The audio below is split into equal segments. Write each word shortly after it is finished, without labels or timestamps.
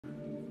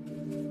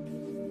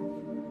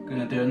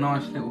Gonna do a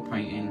nice little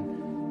painting.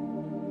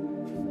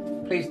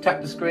 Please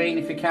tap the screen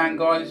if you can,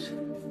 guys.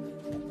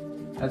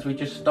 As we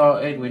just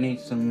started, we need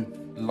some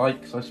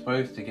likes, I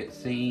suppose, to get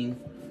seen.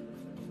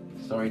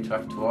 Sorry to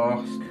have to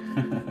ask.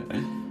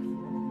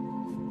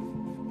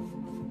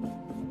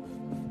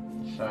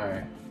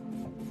 So,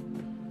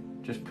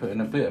 just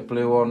putting a bit of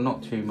blue on,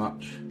 not too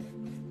much.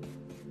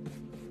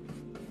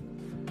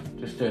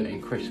 Just doing it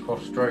in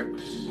crisscross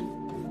strokes.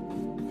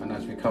 And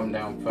as we come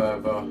down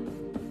further,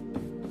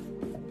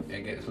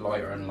 it gets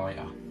lighter and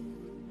lighter.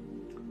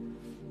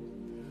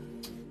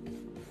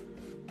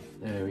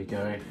 There we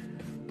go.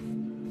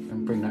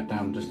 And bring that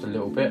down just a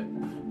little bit.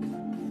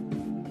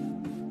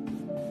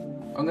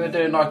 I'm going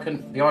to do like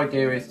the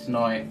idea is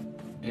tonight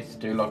is to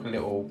do like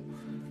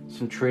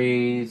some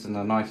trees and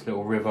a nice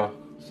little river,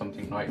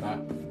 something like that.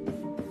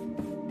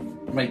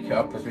 Make it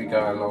up as we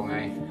go along,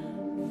 eh?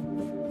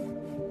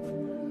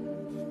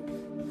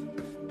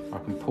 I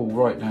can pull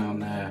right down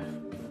there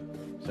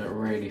so it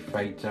really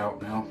fades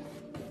out now.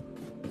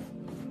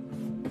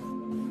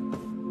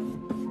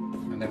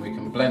 And then we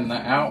can blend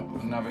that out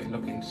and have it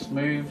looking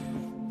smooth.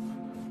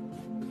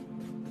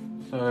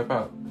 So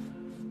about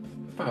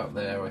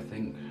there, I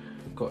think.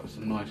 Got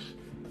some nice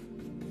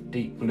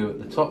deep blue at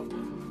the top.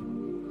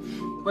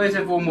 Where's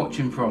everyone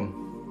watching from?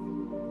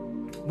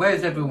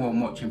 Where's everyone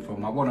watching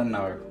from? I want to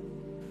know.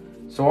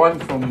 So I'm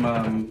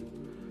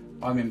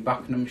in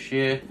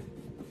Buckinghamshire,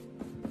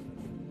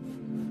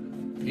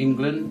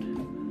 England.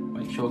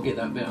 Make sure I get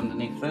that bit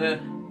underneath there.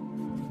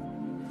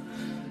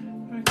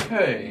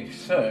 Okay,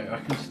 so I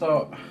can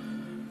start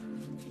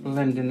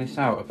blending this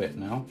out a bit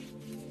now.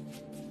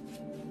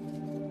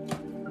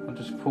 I'll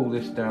just pull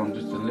this down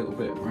just a little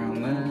bit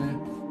around there.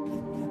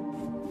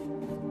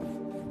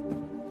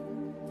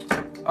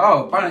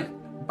 Oh,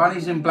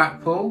 Bunny's in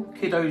Blackpool,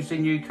 Kiddo's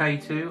in UK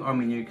too. I'm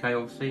in UK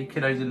obviously,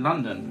 Kiddo's in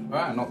London.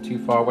 Wow, not too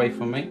far away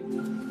from me.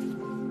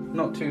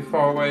 Not too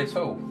far away at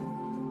all.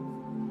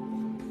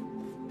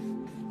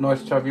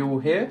 Nice to have you all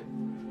here.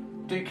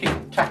 Do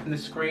keep tapping the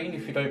screen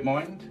if you don't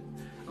mind.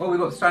 Oh, we've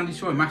got Sandy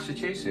Shore in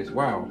Massachusetts,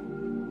 wow.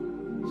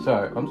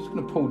 So, I'm just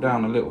going to pull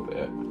down a little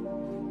bit.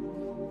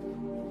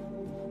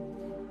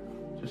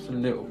 Just a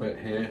little bit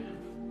here.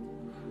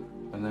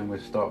 And then we'll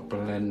start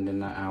blending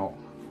that out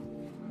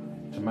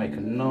to make a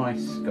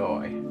nice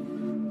sky.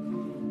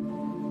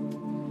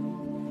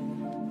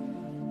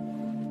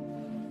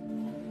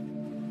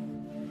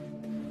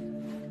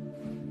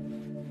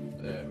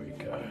 There we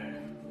go.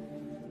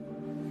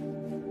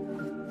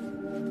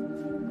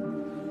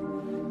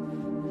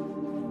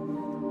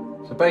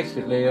 So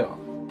basically,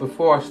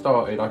 before I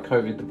started, I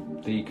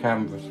coated the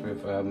canvas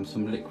with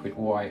some liquid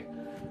white,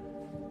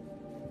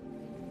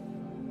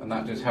 and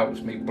that just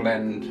helps me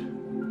blend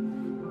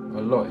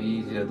a lot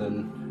easier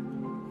than,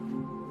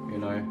 you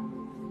know.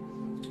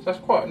 So that's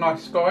quite a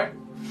nice sky.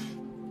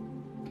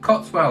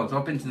 Cotswolds,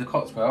 I've been to the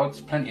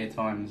Cotswolds plenty of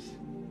times.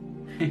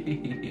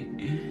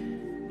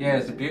 Yeah,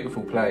 it's a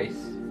beautiful place.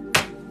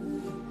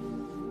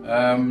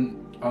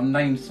 I'll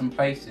name some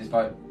places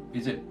like,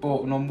 is it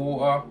Bourton on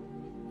Water?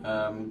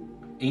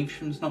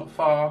 Evesham's not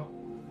far.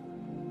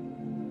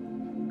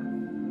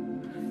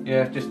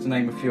 Yeah, just to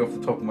name a few off the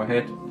top of my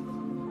head.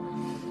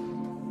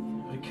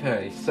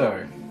 Okay,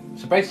 so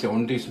basically I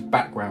want to do some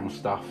background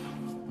stuff.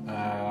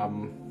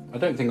 I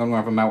don't think I'm going to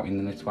have a mountain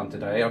in this one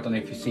today. I don't know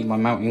if you see my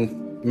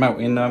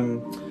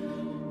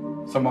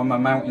some of my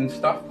mountain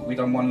stuff, but we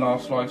done one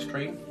last live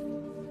stream.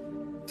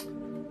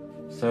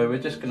 So we're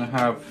just going to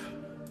have,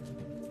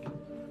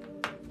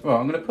 well,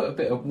 I'm going to put a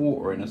bit of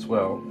water in as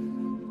well,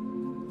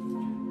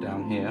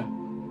 down here.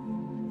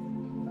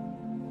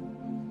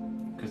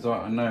 Because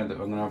I know that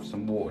I'm going to have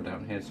some water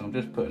down here, so I'm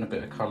just putting a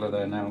bit of colour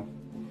there now.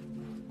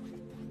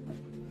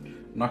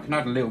 And I can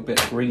add a little bit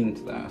of green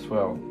to that as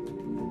well.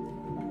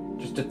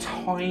 Just a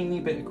tiny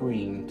bit of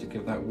green to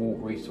give that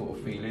watery sort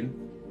of feeling.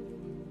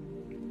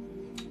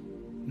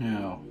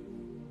 Now,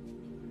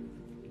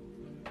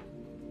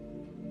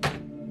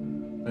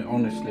 but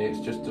honestly, it's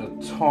just a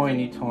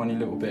tiny, tiny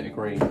little bit of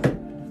green.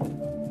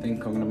 I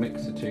think I'm going to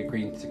mix the two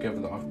greens together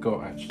that I've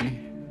got actually.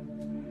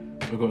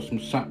 I've got some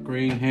sap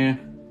green here.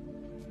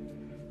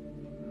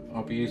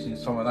 I'll be using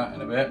some of that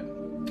in a bit.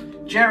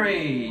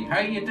 Jerry, how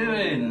you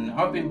doing?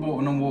 I've been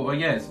Bourton on Water.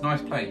 Yeah, it's a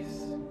nice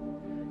place.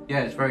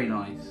 Yeah, it's very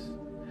nice.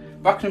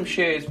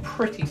 Buckinghamshire is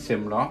pretty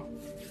similar,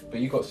 but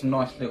you've got some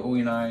nice little,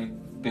 you know,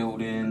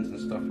 buildings and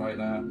stuff like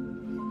that.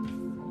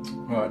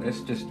 Right,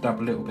 let's just dab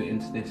a little bit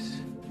into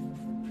this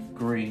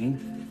green.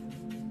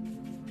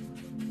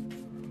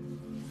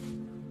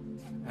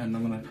 And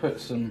I'm going to put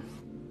some,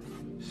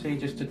 see,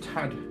 just a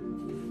tad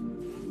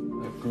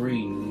of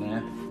green in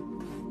there.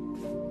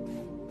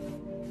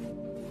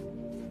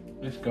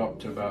 Let's go up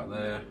to about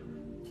there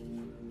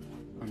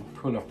and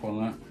pull up on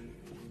that.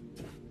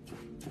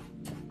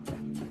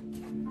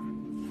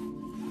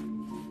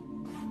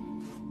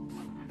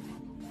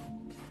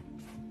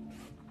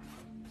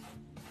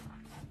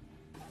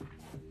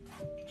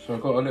 So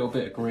I've got a little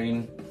bit of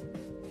green,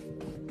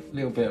 a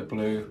little bit of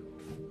blue,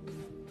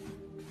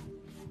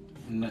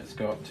 and let's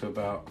go up to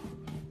about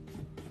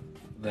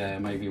there,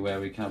 maybe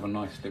where we can have a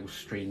nice little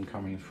stream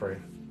coming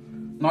through.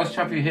 Nice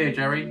to have you here,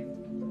 Jerry.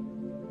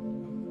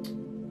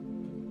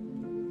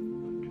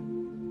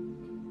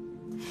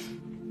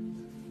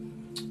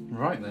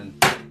 Right then,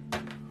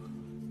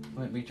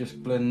 let me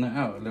just blend that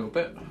out a little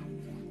bit.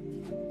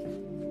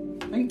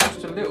 I think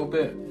just a little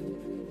bit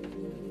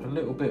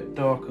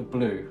darker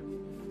blue,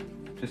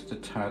 just a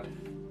tad,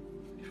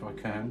 if I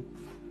can.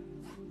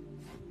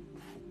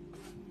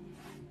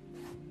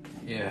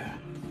 Yeah,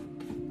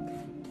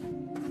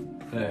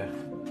 there.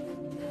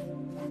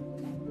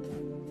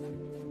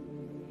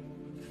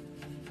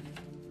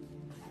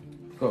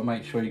 Got to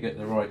make sure you get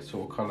the right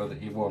sort of colour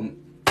that you want.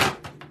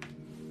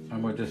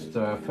 And we'll just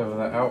feather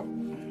that out,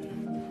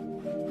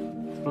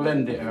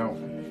 blend it out.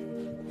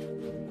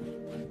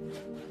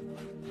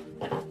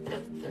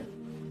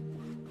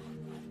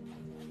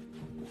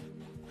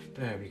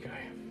 There we go.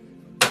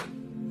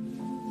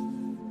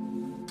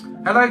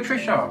 Hello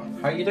Trisha,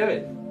 how you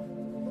doing?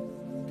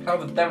 How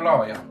the devil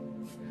are you?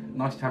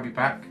 Nice to have you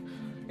back.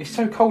 It's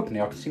so cold in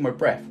here, I can see my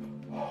breath.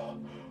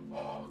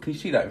 Can you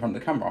see that in front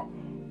of the camera?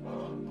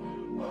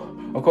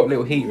 I've got a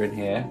little heater in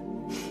here.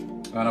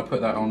 And I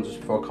put that on just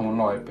before I come on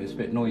live, but it's a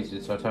bit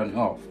noisy, so I turn it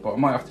off. But I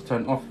might have to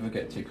turn it off if I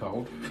get too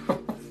cold.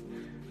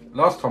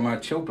 Last time I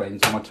had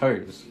chilblains on my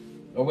toes.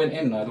 I went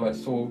in and I had like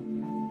sore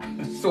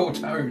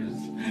toes.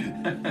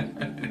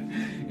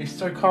 It's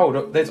so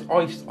cold. There's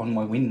ice on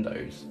my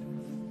windows.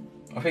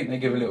 I think they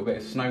give a little bit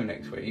of snow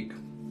next week.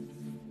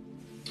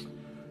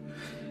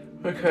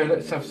 Okay,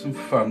 let's have some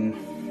fun.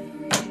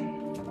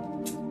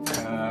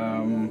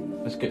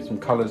 Let's get some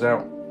colours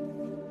out.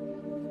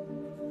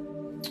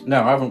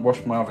 No, I haven't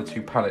washed my other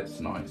two palettes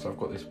tonight, so I've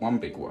got this one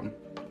big one.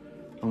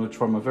 I'm going to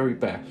try my very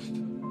best.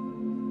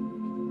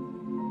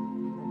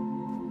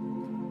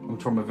 I'll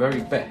try my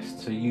very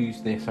best to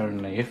use this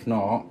only. If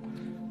not,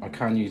 I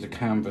can use a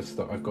canvas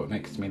that I've got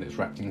next to me that's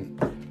wrapped in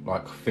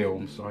like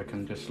film, so I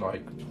can just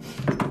like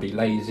be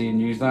lazy and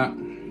use that.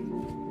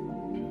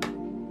 And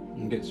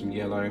get some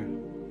yellow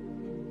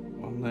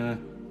on there.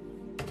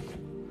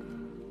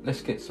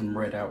 Let's get some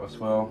red out as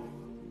well.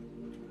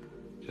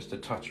 Just a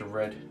touch of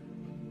red.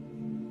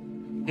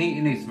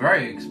 Heating is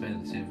very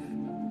expensive.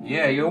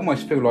 Yeah, you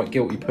almost feel like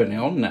guilty putting it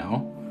on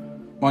now.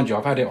 Mind you,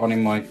 I've had it on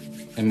in my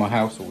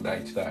house all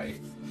day today.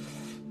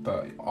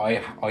 But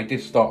I did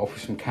start off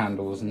with some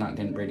candles and that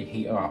didn't really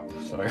heat up,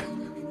 so I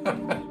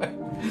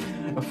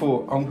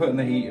thought I'm putting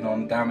the heating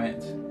on, damn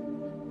it.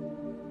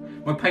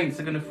 My paints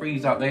are gonna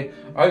freeze up. They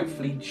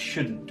hopefully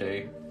shouldn't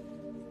do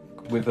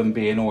with them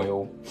being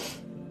oil.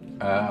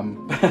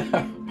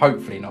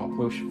 Hopefully not,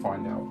 we should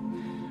find out.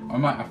 I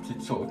might have to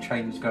sort of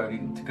change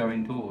to go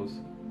indoors.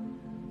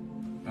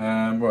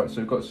 Right,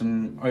 so we've got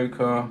some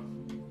ochre.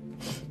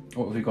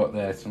 What have we got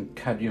there? Some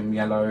cadmium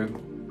yellow.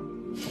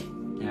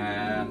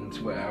 And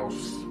what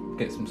else?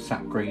 Get some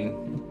sap green.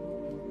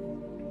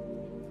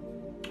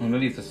 I'm going to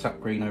leave the sap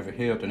green over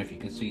here. I don't know if you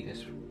can see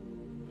this.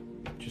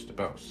 Just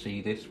about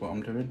see this, what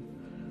I'm doing.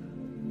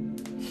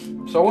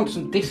 So I want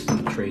some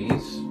distant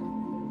trees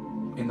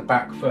in the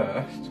back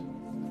first.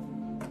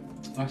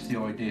 That's the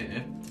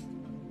idea.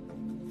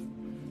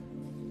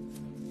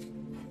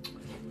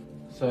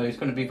 So it's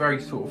going to be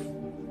very sort of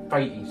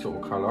fatey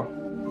sort of colour.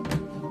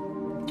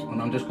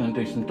 And I'm just going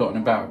to do some dotting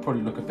about. It'll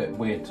probably look a bit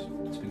weird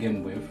to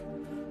begin with.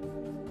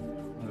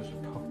 I'm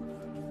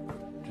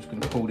just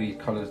going to pull these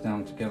colours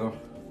down together.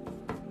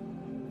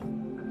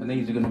 And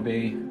these are going to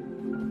be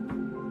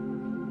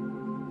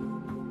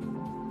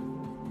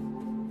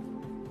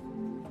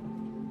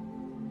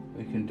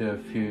we can do a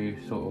few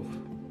sort of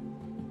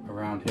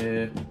around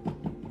here.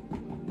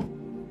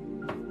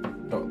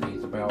 Dot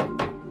these about.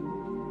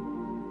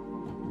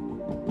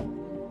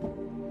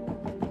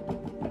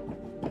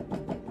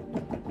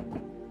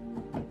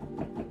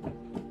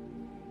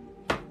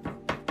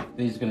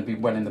 These are going to be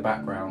well in the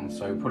background,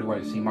 so probably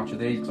won't see much of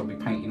these because I'll be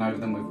painting over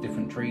them with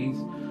different trees.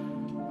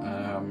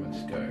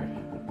 Let's go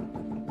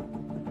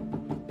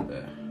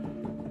there.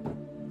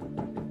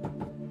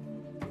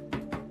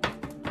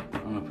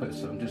 I'm going to put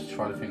some, just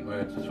try to think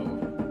where to sort of.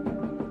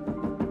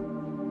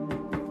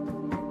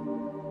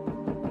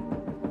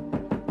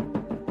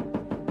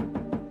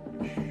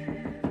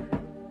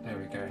 There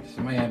we go.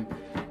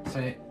 So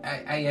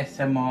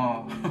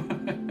ASMR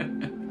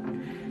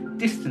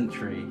distant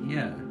tree,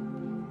 yeah.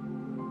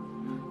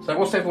 So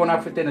what's everyone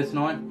had for dinner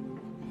tonight?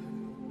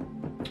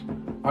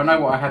 I know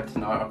what I had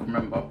tonight, I can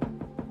remember.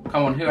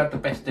 Come on, who had the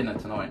best dinner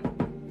tonight?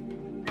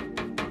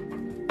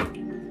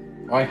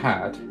 I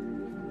had...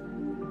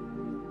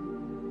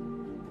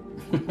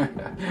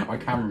 I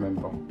can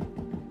remember.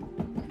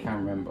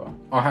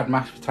 I had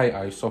mashed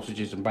potatoes,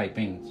 sausages and baked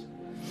beans.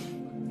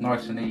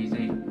 Nice and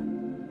easy.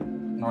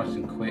 Nice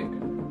and quick.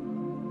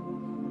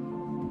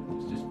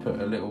 Let's just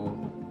put a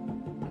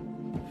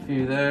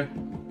few there.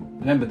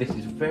 Remember, this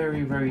is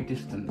very, very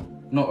distant.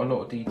 Not a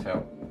lot of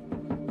detail.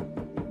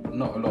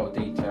 Not a lot of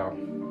detail.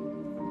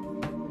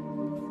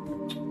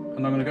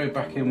 And I'm going to go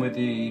back in with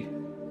the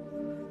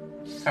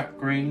sap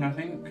green, I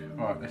think.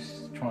 Right,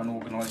 let's try and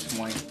organise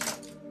my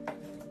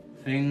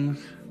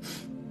things.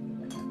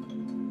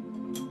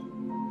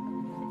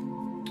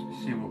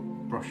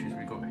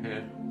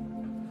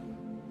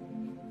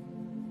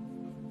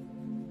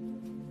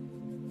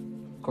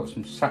 got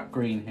some sap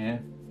green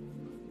here.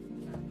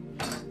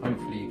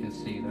 Hopefully you can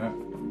see that.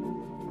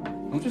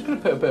 I'm just going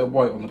to put a bit of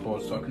white on the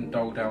board so I can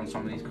dull down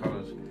some of these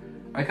colours.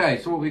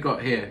 Okay, so what we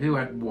got here? Who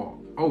had what?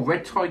 Oh,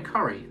 red Thai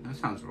curry. That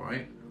sounds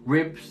right.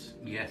 Ribs.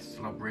 Yes,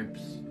 love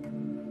ribs.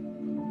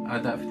 I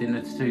had that for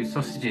dinner too.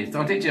 Sausages.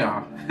 Oh, did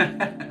ya?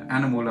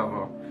 Animal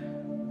lover.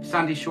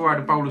 Sandy Shore had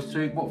a bowl of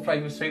soup. What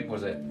flavour soup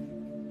was it?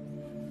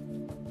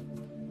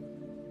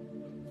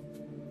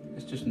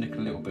 Let's just nick a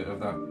little bit of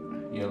that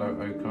yellow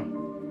ochre.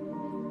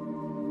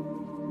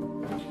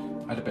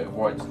 Add a bit of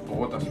white to the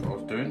board. That's what I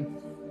was doing.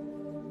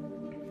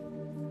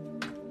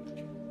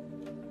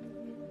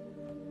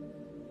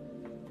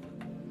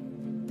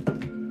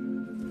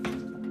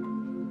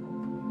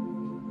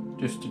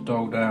 Just to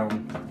dull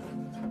down,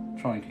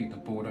 try and keep the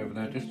board over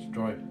there, just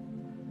to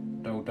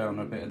dull down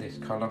a bit of this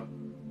colour.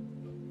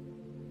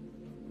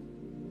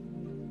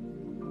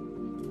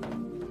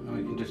 And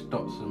we can just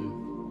dot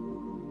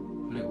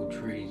some little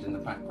trees in the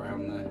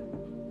background there.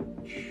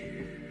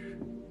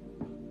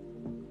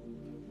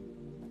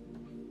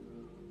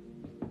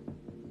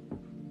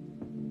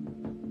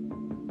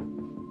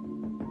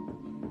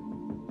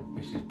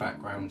 This is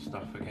background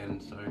stuff again,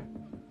 so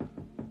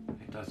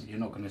you're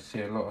not going to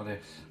see a lot of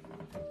this.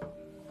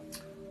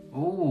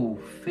 Oh,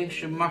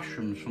 fish and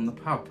mushrooms from the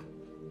pub.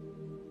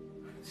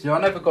 See, I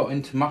never got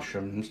into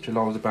mushrooms till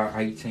I was about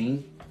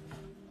 18.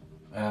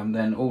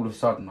 Then all of a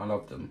sudden I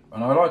loved them.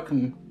 And I like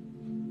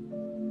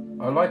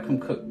them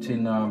cooked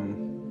in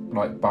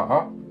like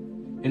butter.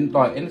 In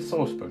a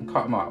saucepan,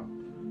 cut them up.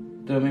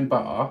 Do them in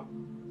butter.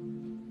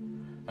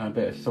 And a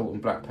bit of salt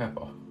and black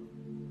pepper.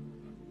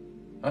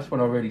 That's when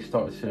I really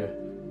started to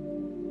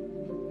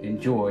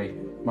enjoy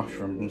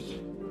mushrooms.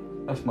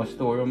 That's my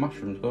story on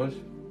mushrooms, guys.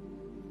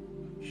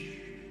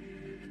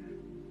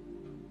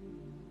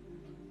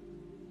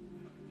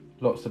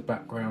 Lots of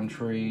background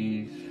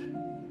trees,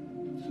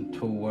 some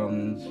tall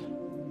ones.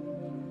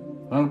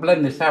 And I'll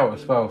blend this out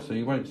as well, so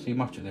you won't see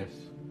much of this.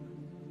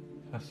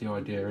 That's the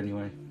idea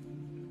anyway.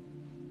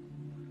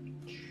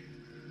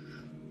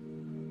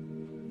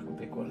 Got a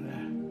big one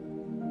there.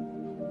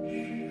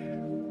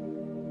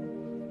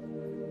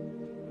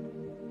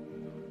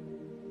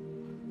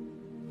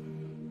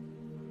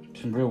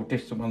 Some real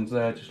distant ones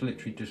there, just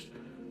literally just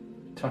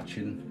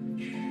touching.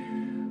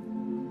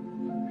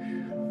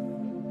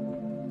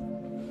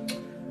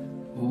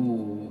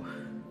 Ooh.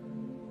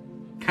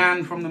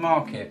 Can from the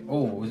market.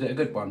 Oh, was it a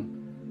good one?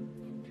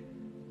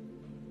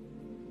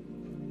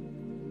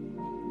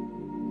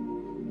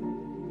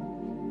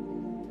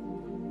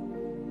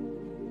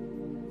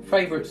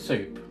 Favourite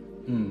soup?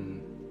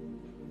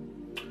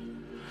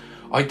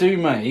 I do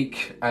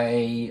make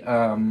a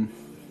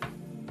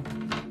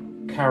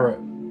carrot,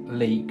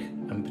 leek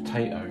and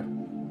potato.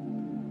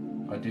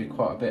 I do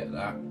quite a bit of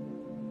that,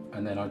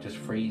 and then I just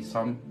freeze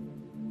some.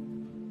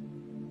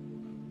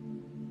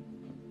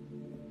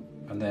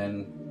 And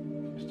then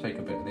just take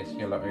a bit of this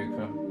yellow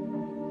ochre,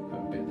 put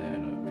a bit there,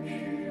 look.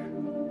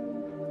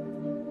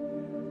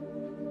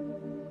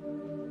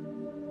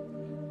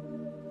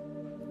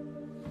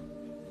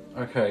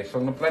 Okay, so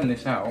I'm going to blend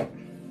this out.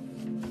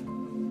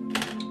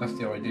 That's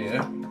the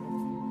idea.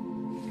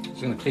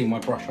 Just going to clean my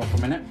brush off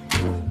a minute.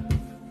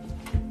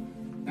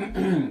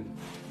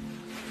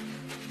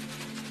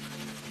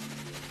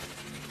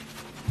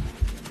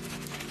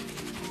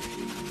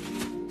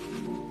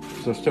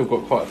 So I've still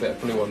got quite a bit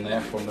of blue on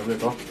there from the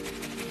river.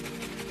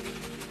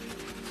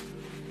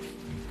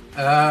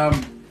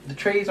 The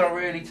trees are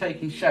really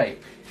taking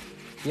shape.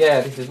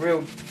 Yeah, this is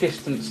real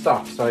distant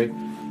stuff, so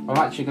I'm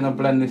actually going to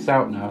blend this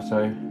out now.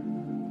 So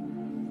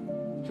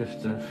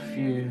just a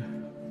few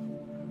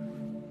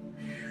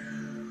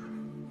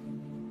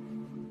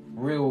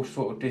real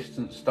sort of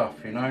distant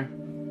stuff, you know.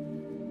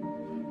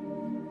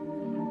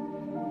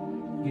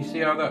 You see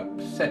how that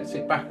sets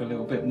it back a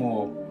little bit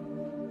more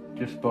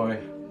just by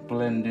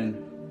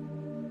blending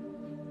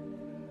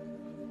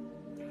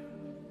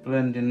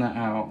that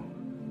out.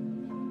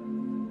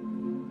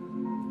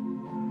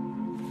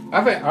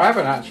 I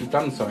haven't actually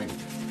done something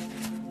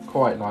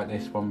quite like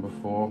this one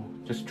before.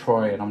 Just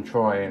I'm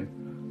trying.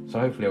 So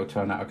hopefully it'll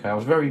turn out okay. I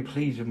was very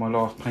pleased with my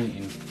last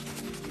painting,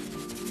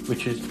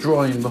 which is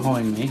drying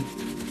behind me.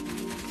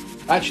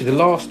 Actually, the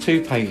last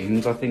two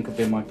paintings I think have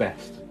been my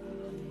best.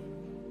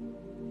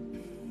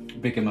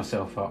 Bigging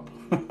myself up.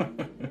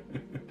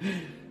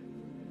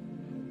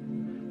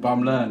 But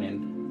I'm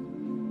learning.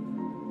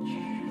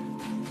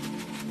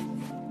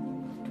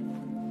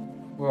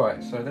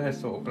 Right, so they're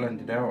sort of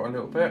blended out a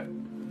little bit.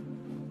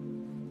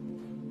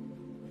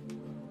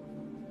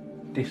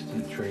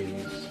 Distant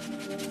trees.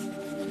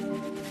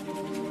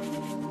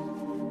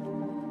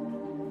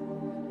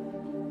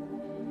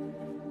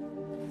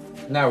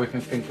 Now we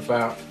can think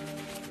about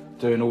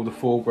doing all the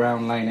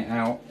foreground, laying it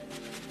out.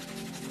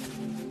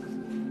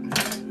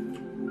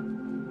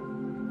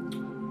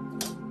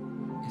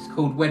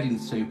 Called wedding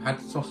soup,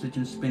 had sausage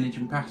and spinach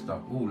and pasta.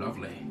 Oh,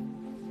 lovely.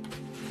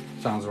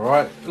 Sounds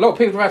alright. A lot of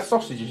people have had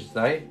sausages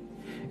today.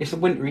 It's a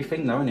wintry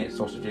thing though, isn't it,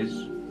 sausages?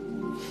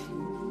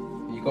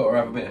 You've got to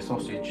have a bit of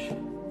sausage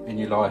in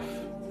your life.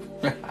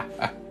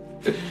 Got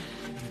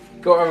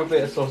to have a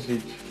bit of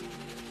sausage.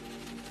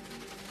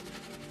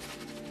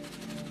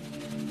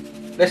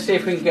 Let's see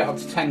if we can get up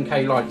to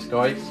 10k likes,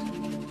 guys.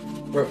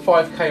 We're at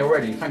 5k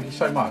already. Thank you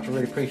so much. I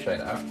really appreciate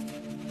that.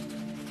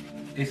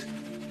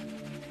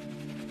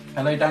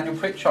 Hello, Daniel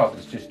Pritchard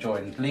that's just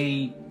joined.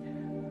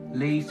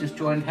 Lee's just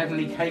joined.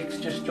 Heavenly Cakes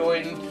just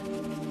joined.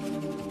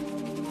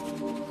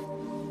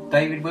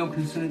 David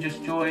Wilkinson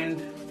just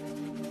joined.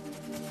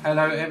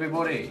 Hello,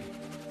 everybody.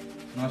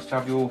 Nice to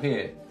have you all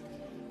here.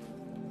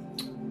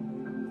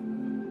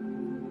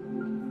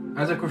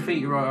 As a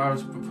graffiti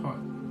writer, I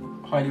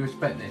highly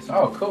respect this.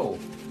 Oh, cool.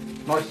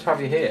 Nice to have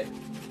you here.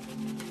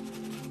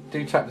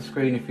 Do tap the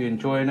screen if you're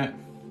enjoying it.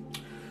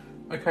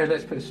 Okay,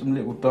 let's put some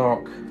little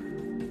darker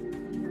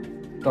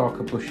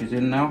bushes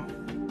in now.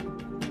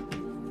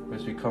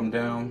 As we come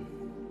down.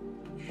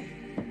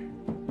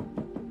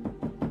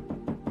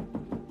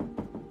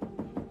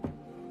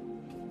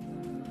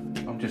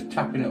 I'm just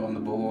tapping it on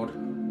the board.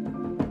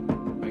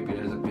 Maybe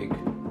there's a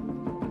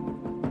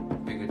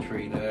bigger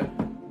tree there.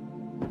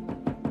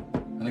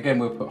 And again,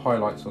 we'll put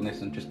highlights on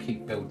this and just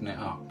keep building it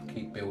up.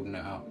 Keep building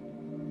it up.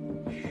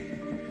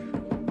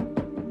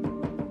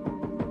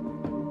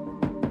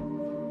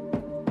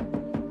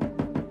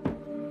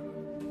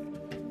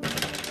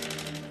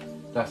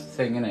 That's the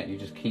thing, innit? You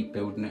just keep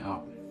building it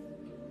up.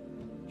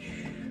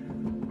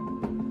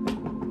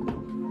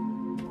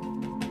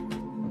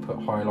 I'll put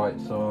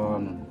highlights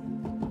on.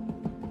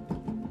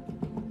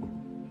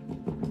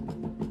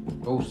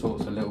 All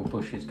sorts of little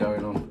bushes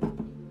going on.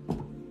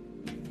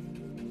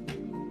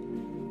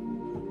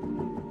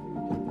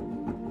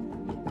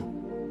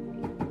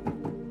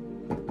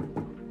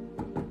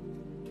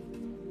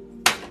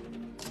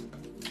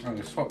 I'm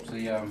going to swap to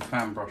the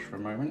fan brush for a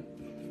moment,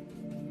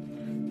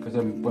 because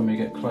then when we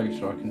get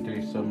closer I can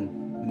do some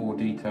more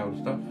detailed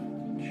stuff.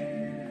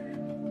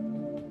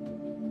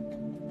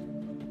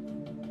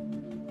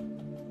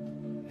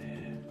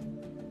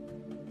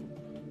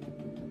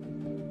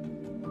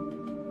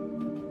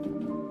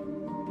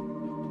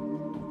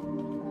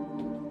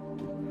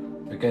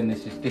 Again,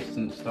 this is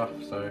distant stuff,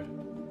 so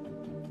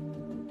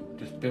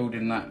just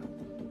building that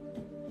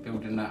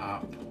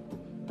up.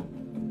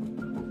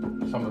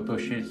 Some are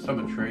bushes, some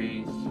are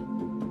trees.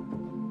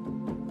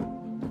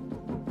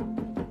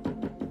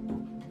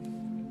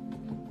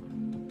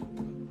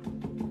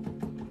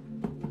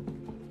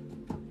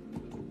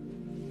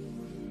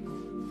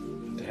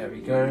 There we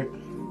go.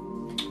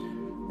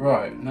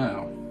 Right,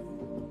 now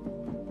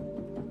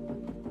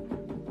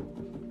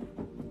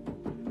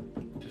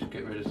just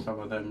get rid of some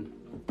of them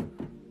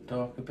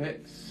darker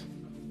bits.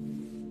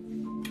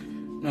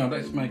 Now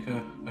let's make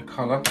a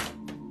colour.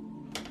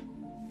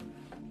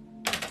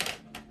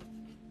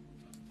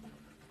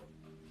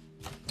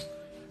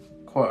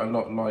 Quite a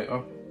lot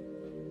lighter.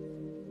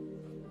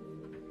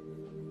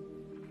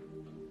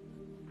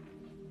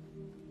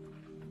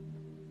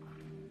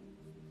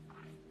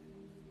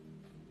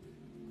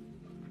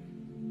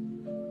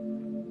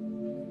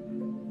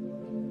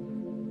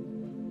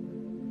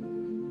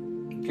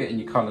 Getting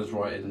your colours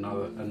right is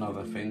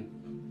another thing.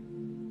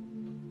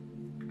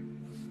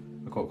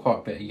 I've got quite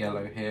a bit of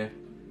yellow here.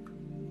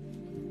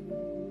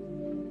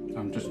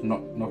 I'm just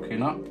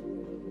knocking up.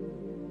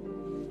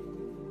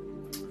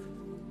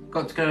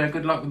 Got to go.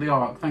 Good luck with the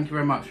arc. Thank you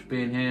very much for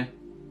being here.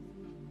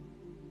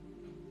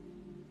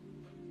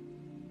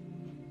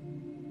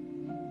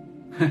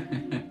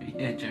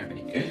 Yeah,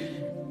 Jerry.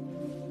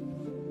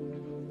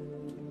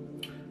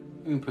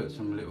 We can put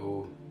some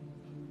little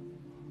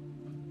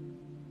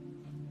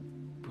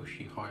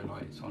bushy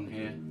highlights on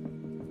here.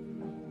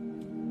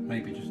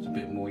 Maybe just a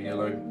bit more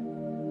yellow.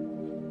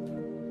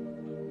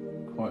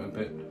 Quite a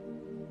bit.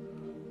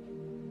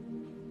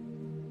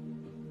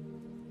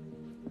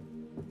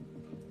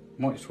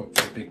 Might swap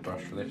to a big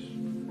brush for this.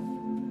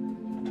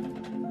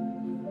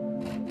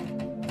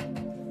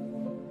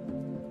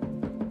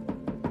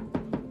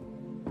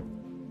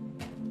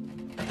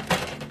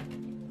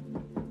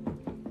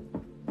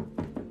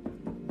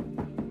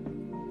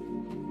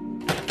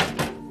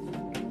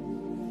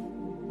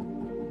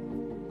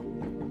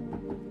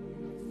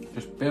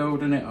 Just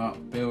building it up,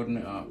 building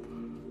it up.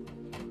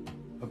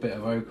 A bit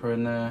of ochre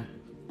in there.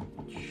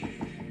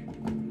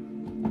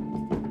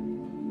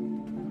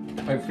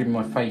 Hopefully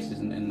my face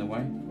isn't in the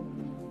way.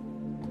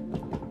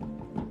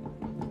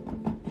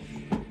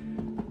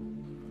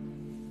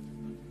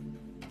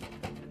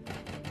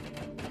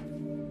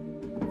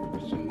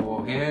 Some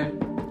more here.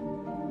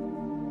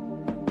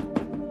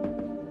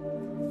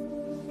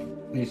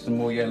 Need some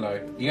more yellow.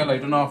 The yellow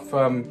done off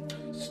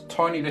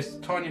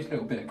tiniest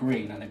little bit of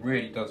green, and it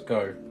really does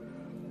go.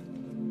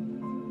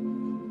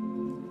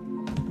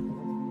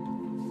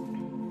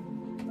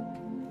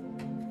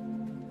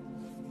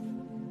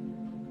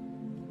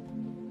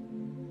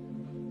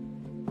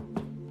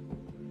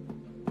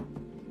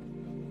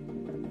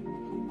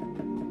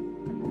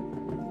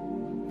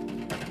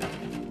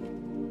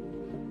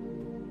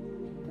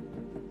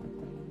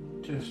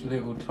 Just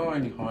little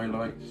tiny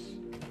highlights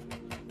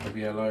of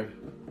yellow.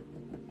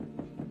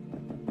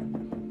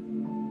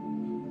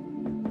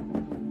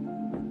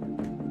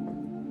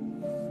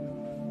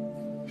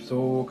 it's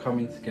all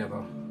coming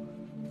together.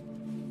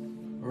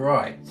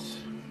 Right.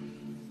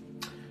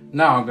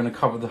 Now I'm going to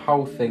cover the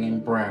whole thing in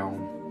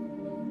brown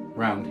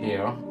round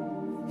here.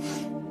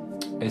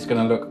 It's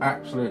going to look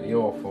absolutely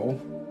awful,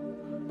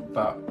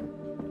 but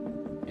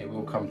it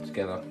will come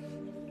together.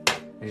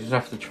 You just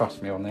have to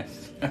trust me on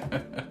this. I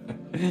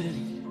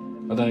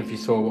don't know if you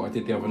saw what I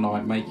did the other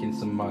night, making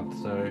some mud.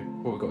 So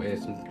what we've got here,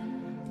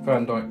 some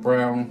Van Dyke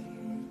brown.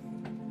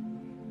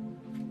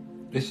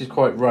 This is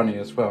quite runny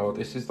as well.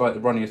 This is like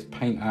the runniest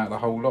paint out of the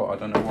whole lot. I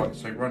don't know why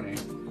it's so runny,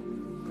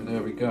 but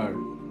there we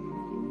go.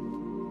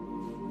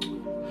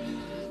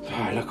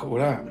 Oh, look at all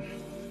that.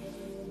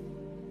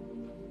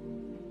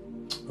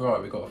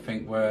 Right, we've got to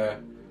think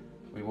where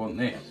we want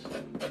this.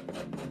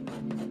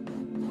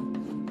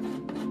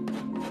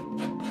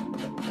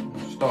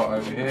 We'll start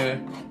over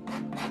here.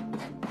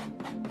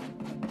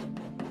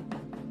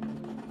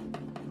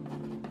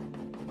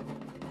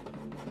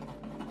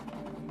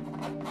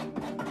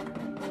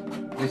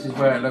 This is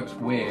where it looks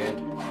weird.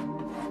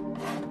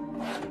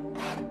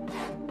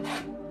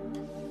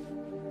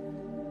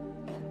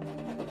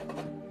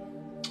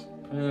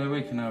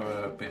 We can have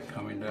a bit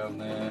coming down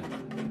there.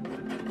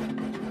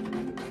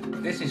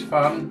 This is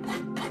fun.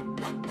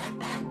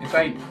 If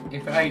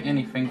it ain't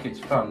anything, it's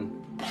fun.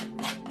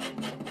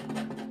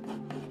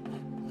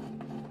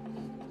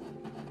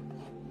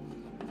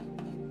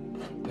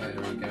 There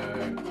we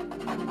go.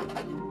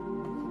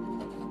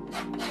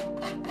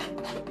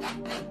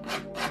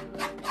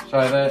 So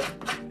that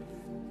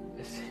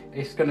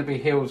it's going to be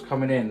hills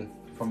coming in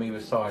from either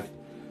side.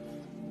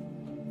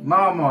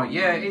 Marmite,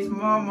 yeah, it's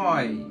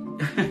Marmite.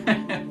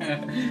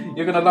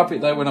 You're going to love it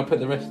though when I put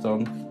the rest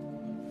on.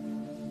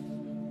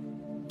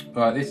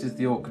 Right, this is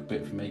the awkward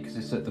bit for me because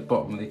it's at the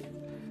bottom of the,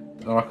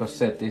 like I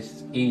said,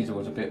 this easel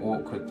was a bit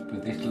awkward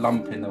with this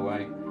lump in the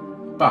way.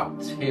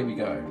 But here we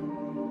go.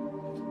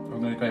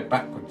 I'm going to go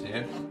backwards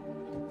here.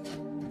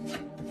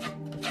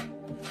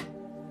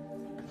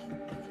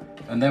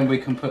 And then we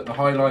can put the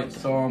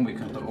highlights on, we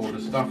can put all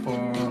the stuff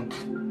on.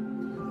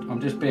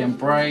 I'm just being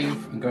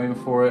brave and going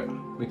for it.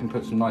 We can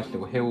put some nice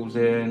little hills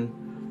in.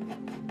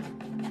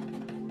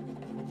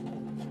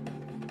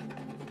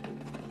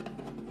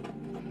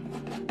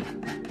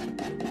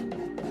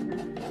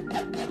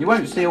 You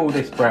won't see all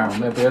this brown,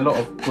 there'll be a lot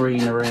of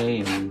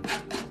greenery and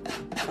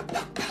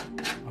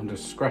I'm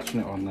just scratching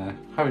it on there,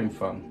 having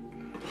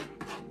fun.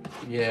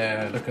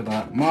 Yeah, look at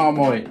that,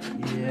 Marmite,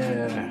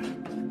 yeah.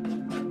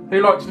 Who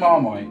likes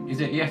Marmite?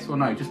 Is it yes or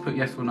no? Just put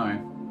yes or no.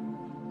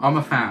 I'm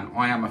a fan,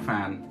 I am a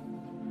fan.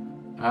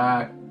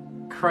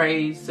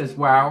 Craze says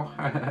wow,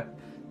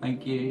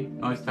 thank you,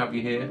 nice to have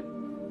you here.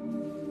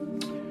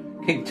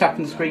 Keep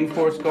tapping the screen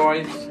for us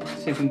guys,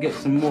 see if we can get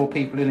some more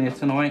people in here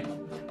tonight.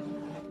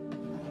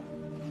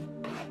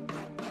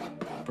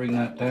 Bring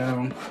that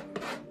down.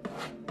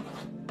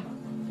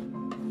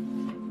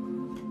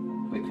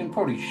 We can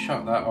probably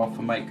shut that off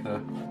and make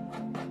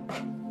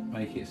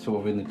it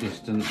sort of in the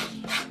distance.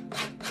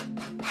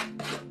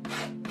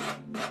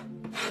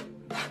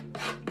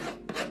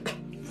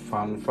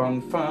 Fun,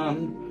 fun,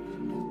 fun.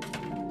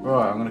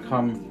 Right, I'm going to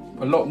come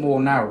a lot more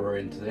narrower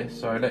into this,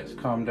 so let's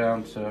come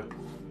down to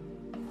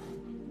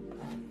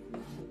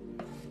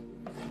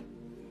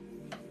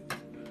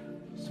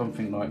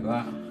something like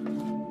that.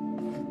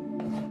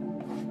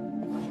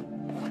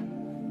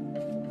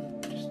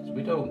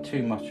 We don't want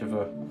too much of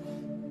a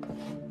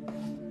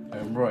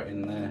right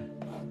in there.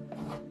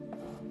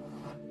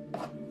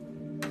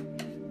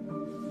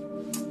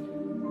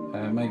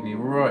 Maybe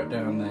right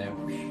down there.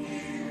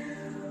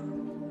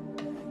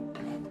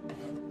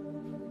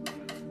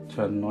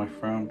 Turn the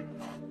knife round.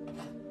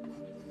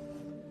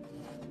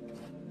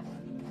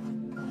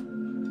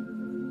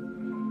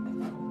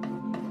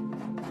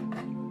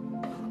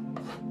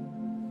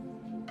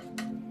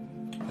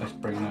 Let's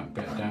bring that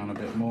bit down a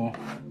bit more.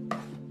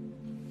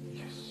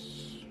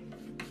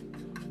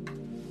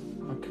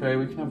 Okay,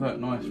 we can have that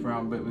nice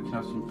round bit, we can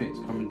have some bits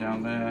coming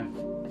down there.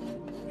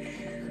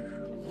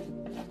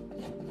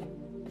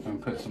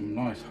 And put some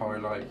nice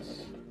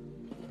highlights.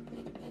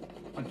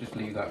 I'll just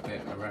leave that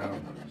bit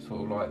around,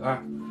 sort of like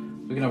that.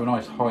 We can have a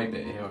nice high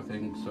bit here, I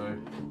think, so.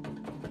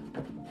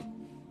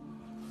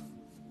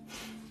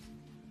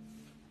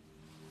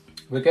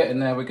 We're getting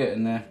there, we're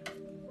getting there.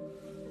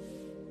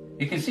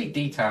 You can see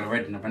detail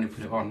already and I've only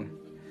put it on.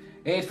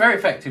 It's very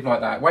effective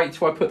like that. Wait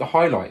till I put the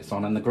highlights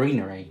on and the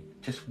greenery.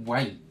 Just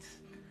wait.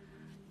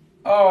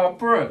 Oh,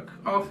 Brooke.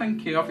 Oh,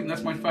 thank you. I think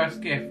that's my first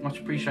gift. Much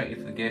appreciated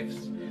for the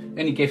gifts.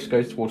 Any gifts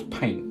goes towards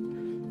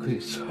paint because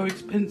it's so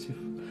expensive.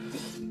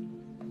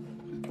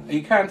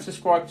 You can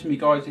subscribe to me,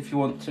 guys, if you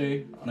want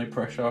to. No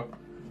pressure.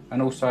 And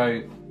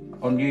also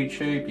on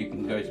YouTube, you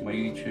can go to my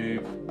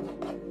YouTube.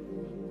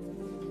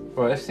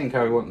 Right, let's think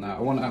how we want that.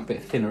 I want that a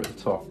bit thinner at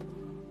the top.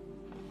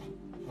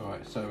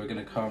 Right, so we're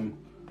going to come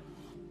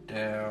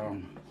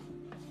down.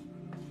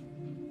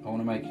 I want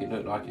to make it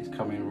look like it's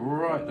coming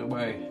right the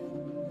way.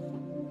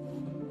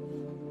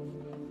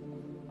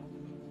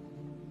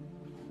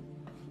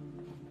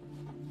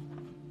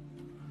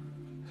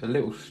 It's a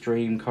little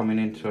stream coming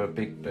into a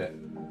big bit.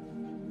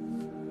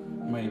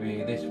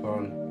 maybe this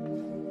one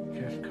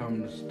just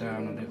comes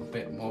down a little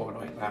bit more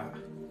like that.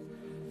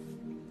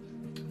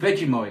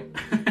 Vegemite.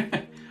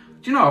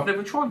 Do you know, I've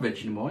never tried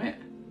Vegemite.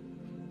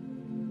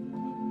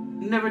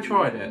 Never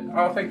tried it.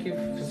 Oh, thank you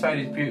for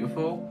saying it's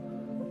beautiful.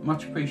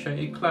 Much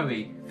appreciated.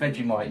 Chloe,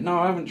 Vegemite. No,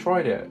 I haven't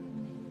tried it.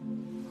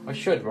 I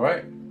should,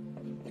 right?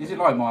 Is it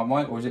like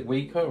Marmite or is it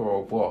weaker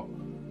or what?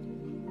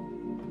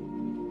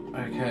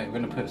 Okay, we're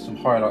going to put some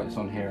highlights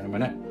on here in a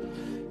minute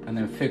and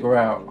then figure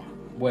out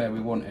where we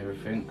want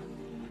everything.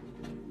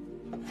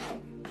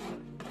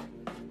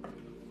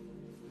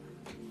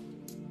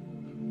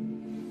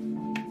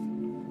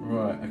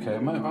 Right, okay, I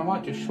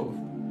might just sort of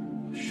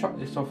shut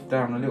this off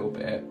down a little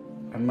bit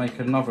and make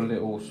another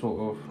little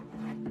sort of,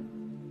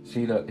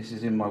 see, look, this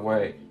is in my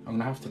way. I'm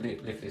gonna have to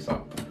lift this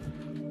up.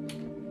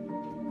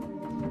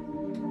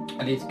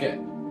 I need to get,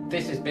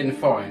 this has been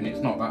fine, it's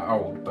not that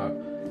old, but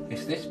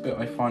it's this bit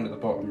I find at the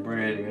bottom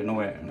really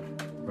annoying,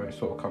 where it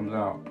sort of comes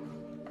out.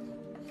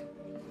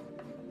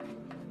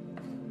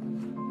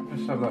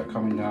 Let's have that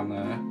coming down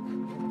there.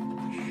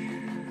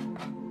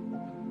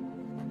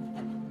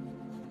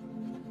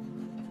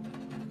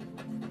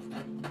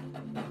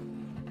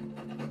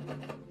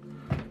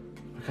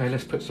 Okay,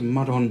 let's put some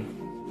mud on.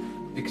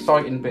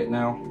 Exciting bit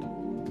now.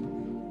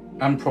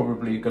 And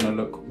probably gonna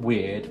look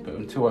weird, but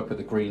until I put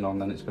the green on,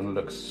 then it's gonna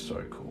look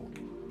so cool.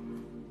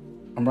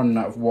 I'm running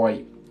out of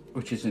white,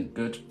 which isn't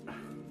good.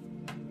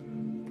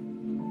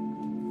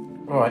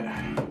 Right.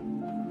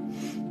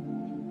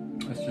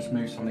 Let's just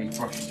move some of these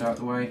brushes out of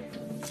the way.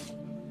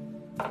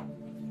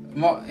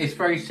 It's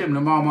very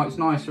similar. Marmite's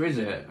nicer, is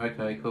it?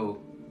 Okay,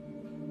 cool.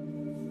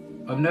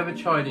 I've never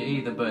tried it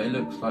either, but it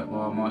looks like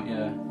Marmite,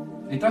 yeah.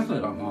 It does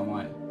look like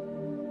Marmite.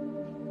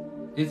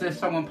 Is there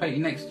someone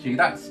painting next to you?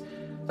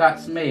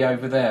 That's me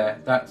over there.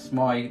 That's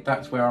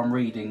where I'm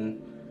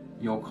reading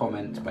your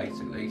comments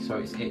basically. So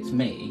it's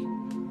me,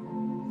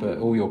 but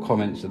all your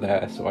comments are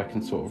there, so I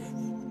can sort of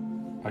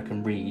I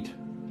can read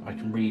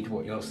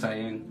what you're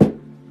saying.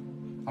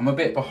 I'm a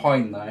bit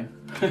behind though.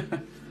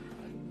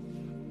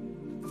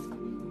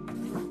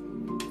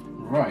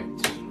 Right.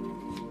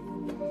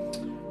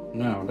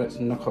 Now let's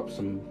knock up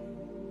some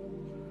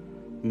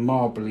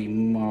marbly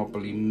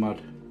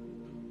mud.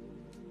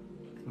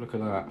 Look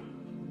at that.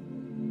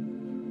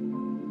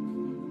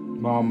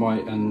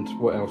 Marmite and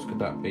what else could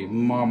that be?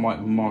 Marmite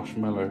and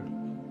marshmallow.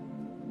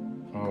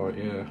 Oh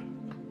yeah.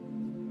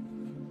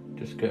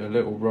 Just get a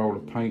little roll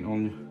of paint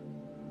on.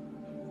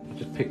 I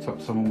just picked up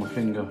some on my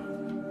finger.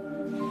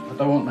 I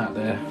don't want that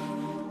there.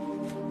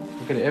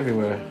 I'll get it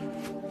everywhere.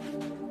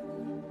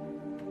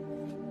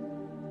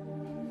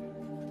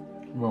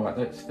 Right,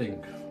 let's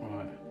think.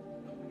 Right.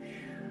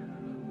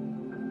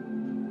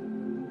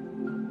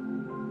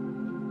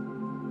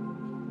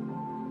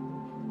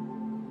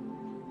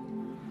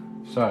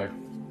 So,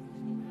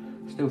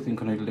 still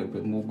think I need a little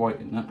bit more white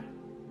in that.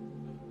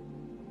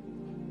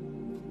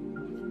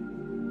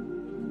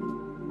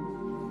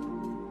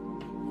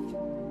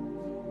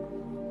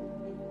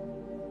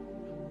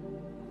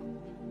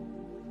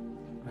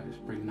 Let's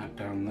bring that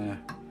down there.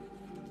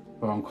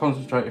 Well, I'm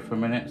concentrating for a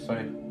minute, so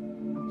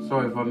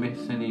sorry if I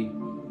miss any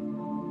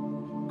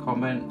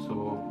comments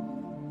or...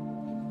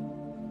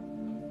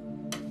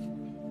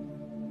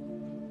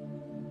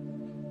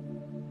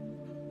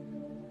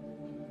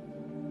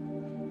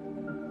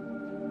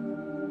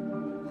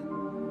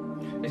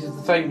 This is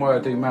the same way I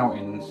do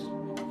mountains,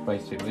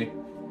 basically.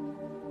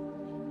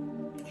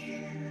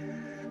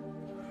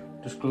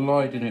 Just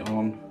gliding it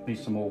on. Need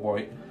some more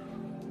white.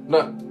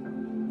 Look,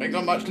 ain't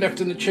got much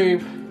left in the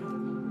tube.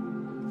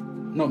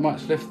 Not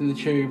much left in the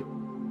tube.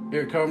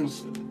 Here it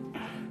comes.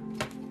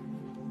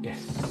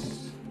 Yes.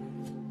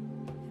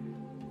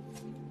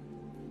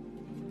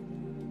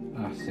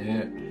 That's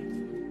it.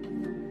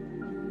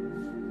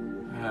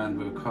 And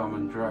we'll come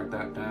and drag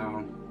that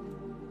down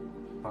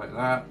like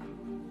that.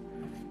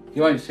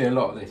 You won't see a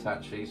lot of this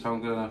actually, so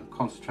I'm going to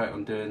concentrate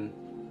on doing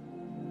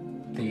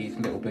these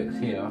little bits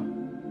here.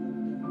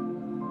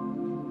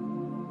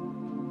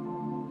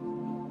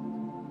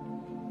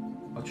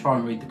 I'll try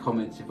and read the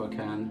comments if I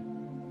can.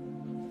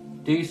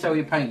 Do you sell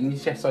your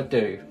paintings? Yes, I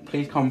do.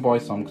 Please come buy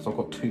some because I've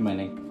got too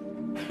many.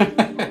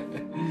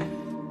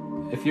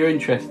 If you're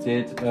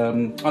interested,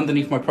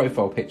 underneath my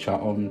profile picture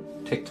on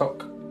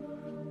TikTok,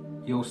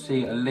 you'll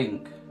see a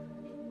link.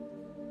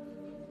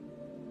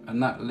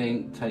 And that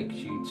link takes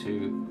you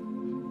to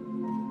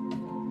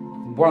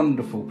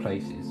wonderful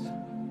places.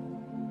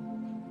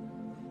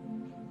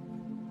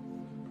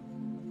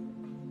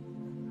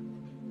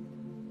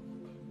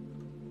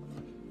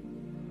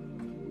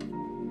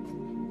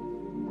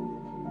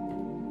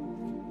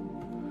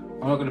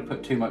 I'm not going to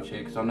put too much here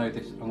because I know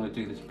this. I'm going to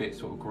do this bit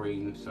sort of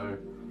green, so.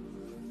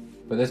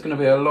 But there's going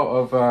to be a lot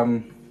of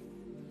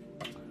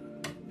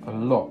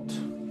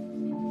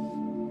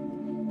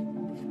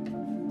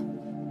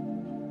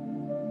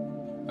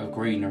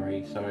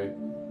greenery, so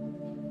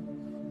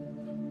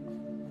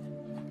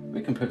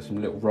we can put some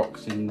little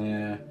rocks in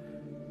there.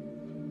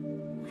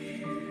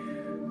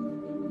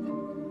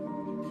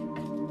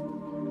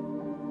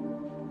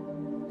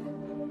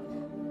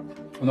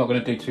 I'm not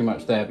going to do too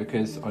much there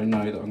because I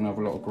know that I'm going to have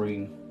a lot of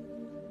green.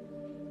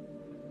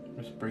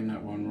 Let's bring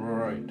that one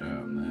right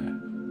down there.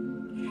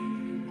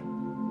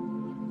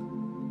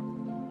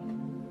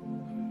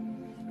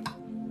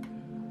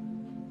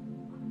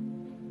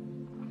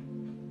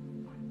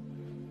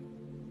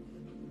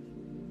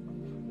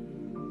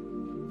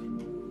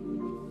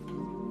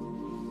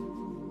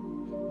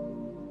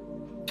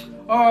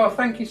 Oh,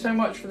 thank you so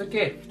much for the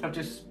gift. I've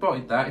just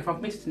spotted that. If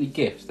I've missed any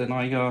gifts, then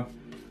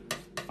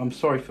I'm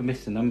sorry for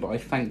missing them, but I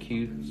thank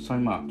you so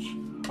much.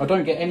 I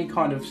don't get any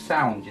kind of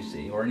sound, you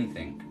see, or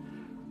anything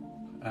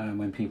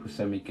when people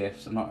send me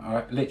gifts. And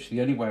I literally,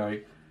 the only way I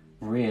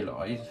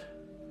realise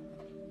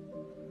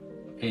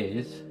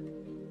is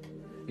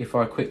if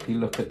I quickly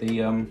look at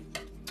the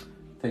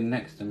thing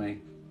next to me.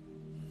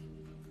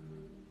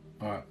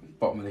 Right,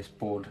 bottom of this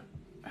board.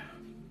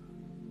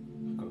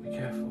 Got to be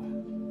careful.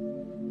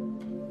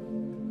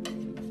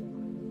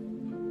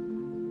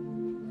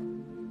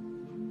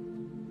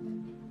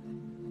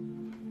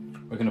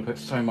 We're going to put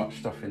so much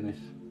stuff in this.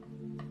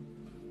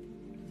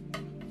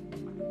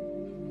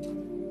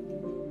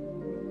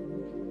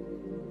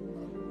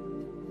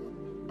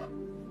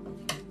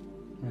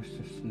 Let's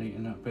just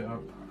neaten that bit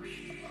up.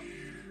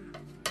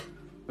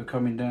 We're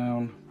coming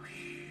down.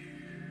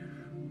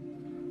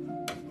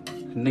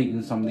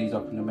 Neaten some of these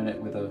up in a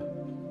minute with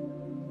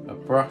a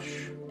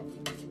brush.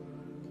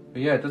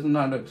 But yeah, doesn't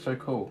that look so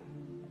cool?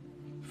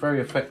 Very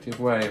effective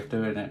way of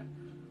doing it.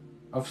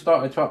 I've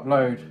started to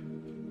upload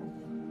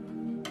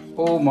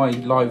all my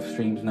live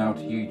streams now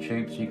to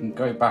YouTube, so you can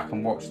go back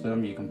and watch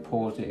them. You can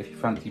pause it if you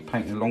fancy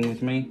painting along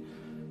with me.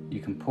 You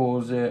can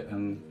pause it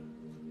and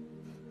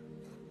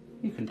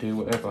you can do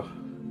whatever.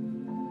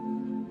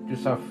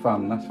 Just have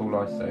fun, that's all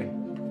I say.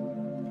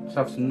 Just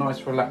have some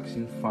nice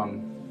relaxing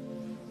fun.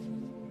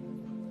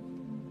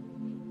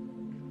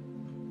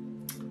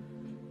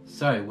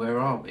 So, where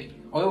are we?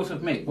 I also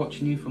have Mick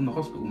watching you from the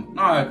hospital.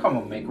 No, come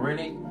on Mick,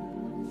 really?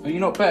 Are you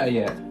not better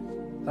yet?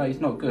 That is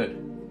not good.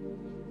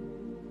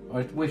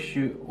 I wish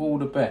you all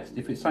the best.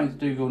 If it's something to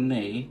do with your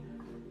knee,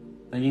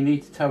 then you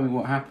need to tell me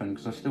what happened,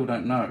 because I still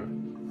don't know.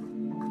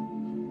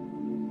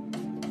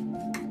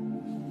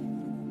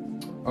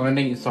 I'm going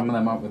to neaten some of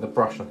them up with a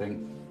brush, I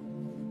think.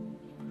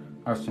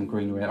 I have some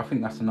greenery. I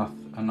think that's enough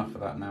of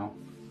that now.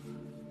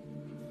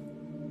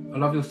 I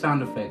love your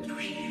sound effects.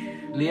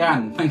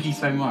 Leanne, thank you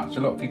so much.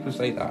 A lot of people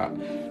say that.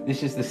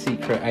 This is the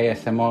secret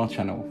ASMR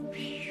channel.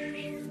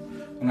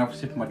 I'm going to have a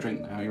sip of my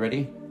drink now. You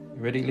ready? You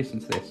ready? Listen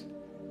to this.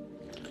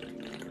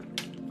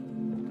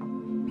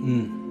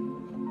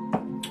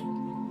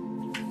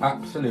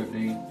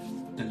 Absolutely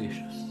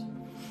delicious.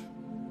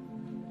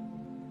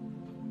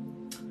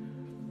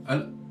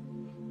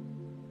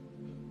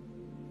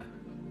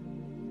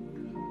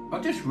 I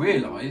just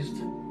realised.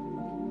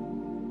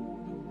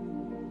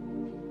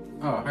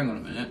 Oh, hang on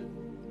a minute.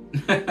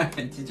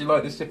 Did you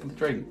like the sip of the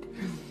drink?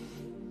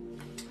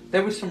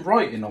 There was some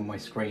writing on my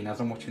screen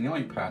as I'm watching the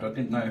iPad. I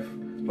didn't know if,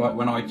 like,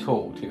 when I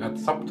talked, it had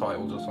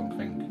subtitles or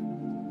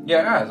something.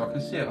 Yeah, it has. I can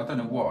see it. I don't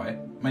know why.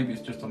 Maybe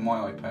it's just on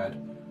my iPad.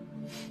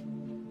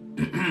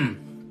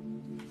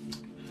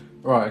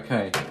 Right,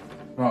 okay.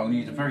 Right, I'll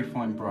use a very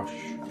fine brush,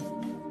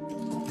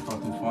 if I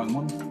can find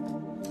one.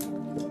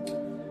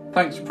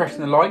 Thanks for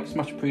pressing the likes,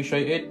 much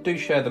appreciated. Do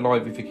share the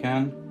live if you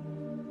can.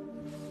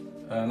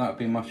 That would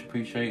be much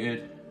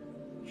appreciated.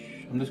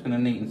 I'm just going to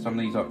neaten some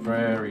of these up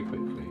very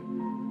quickly.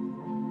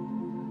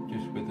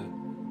 Just with a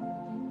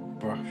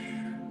brush.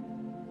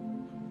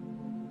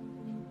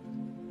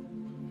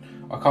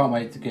 I can't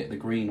wait to get the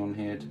green on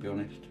here, to be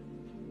honest.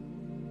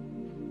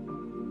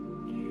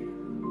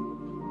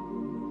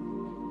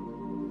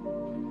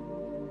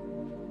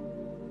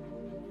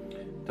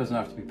 Doesn't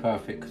have to be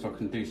perfect because I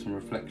can do some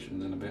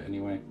reflections in a bit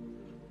anyway.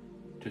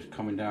 Just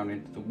coming down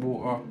into the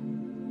water.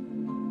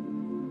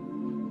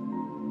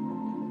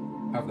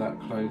 Have that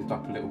closed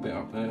up a little bit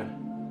up there.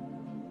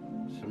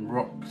 Some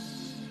rocks,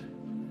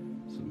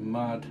 some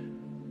mud.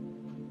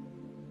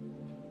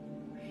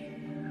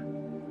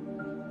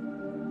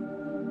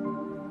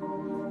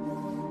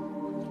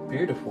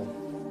 Beautiful.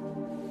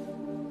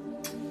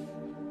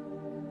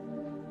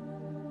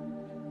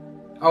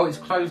 Oh, it's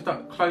closed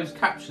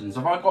captions.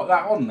 Have I got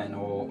that on then,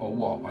 or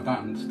what? I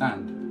don't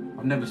understand.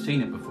 I've never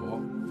seen it before.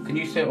 Can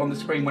you see it on the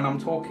screen when I'm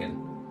talking?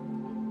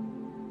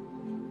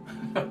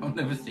 I've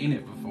never seen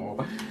it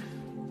before.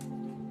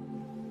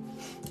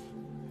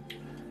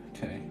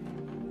 Okay.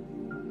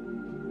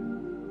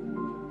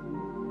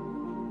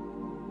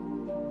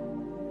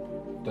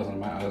 Doesn't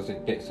matter as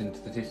it gets into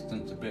the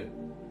distance a bit.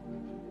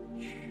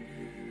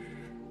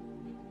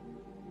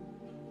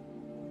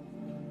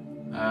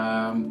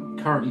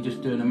 Currently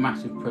just doing a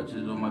massive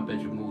project on my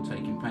bedroom wall,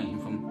 taking painting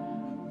from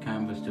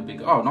canvas to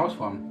big. Oh, nice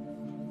one.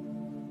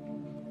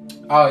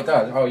 Oh, it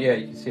does. Oh, yeah,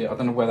 you can see it. I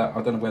don't know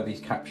where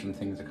these caption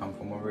things have come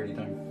from. I really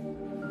don't.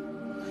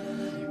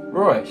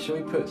 Right, shall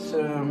we put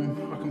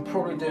some? I can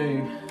probably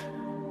do.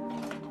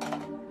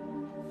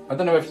 I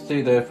don't know if to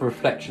do the for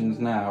reflections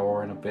now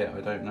or in a bit. I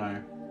don't know.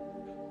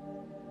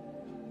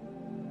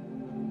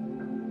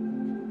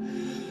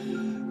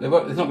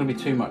 There's not going to be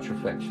too much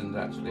reflections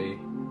actually.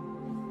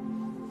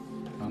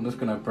 I'm just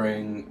going to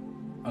bring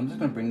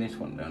this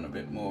one down a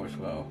bit more as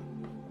well.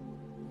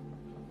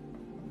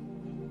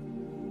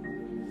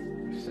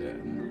 That's it,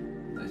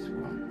 and this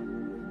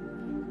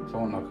one. So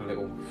I want like a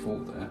little fall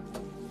there.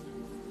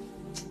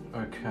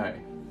 Okay.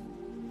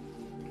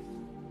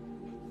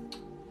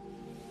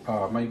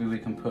 Maybe we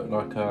can put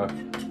like a.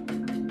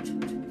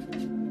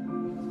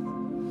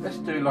 Let's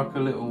do like a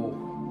little.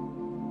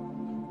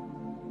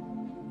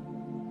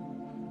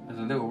 There's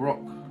a little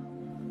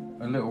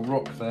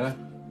rock there.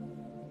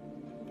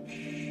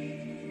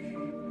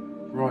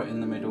 Right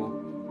in the middle.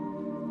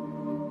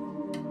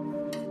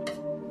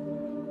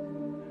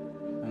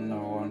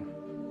 Another one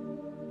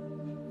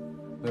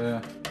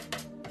there.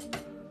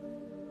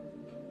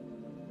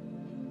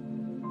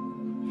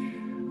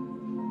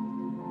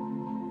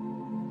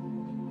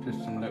 Just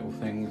some little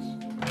things.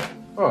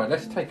 Alright,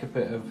 let's take a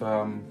bit of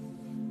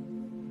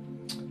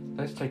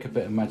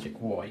magic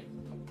white.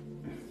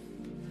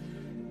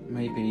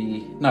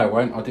 Maybe no, I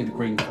won't. I'll do the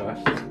green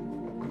first.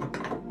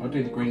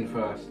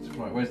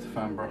 Right, where's the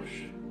fan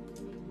brush?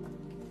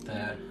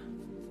 There.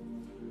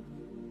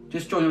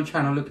 Just join your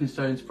channel looking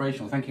so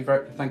inspirational. Thank you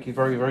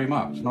very, very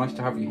much. Nice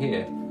to have you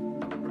here.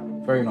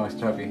 Very nice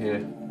to have you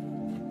here.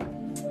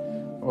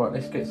 Alright,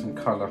 let's get some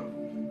colour.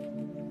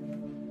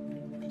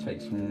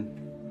 Take some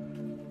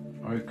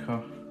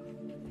ochre.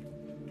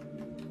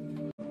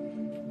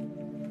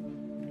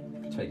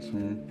 Take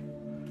some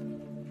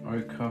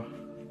ochre.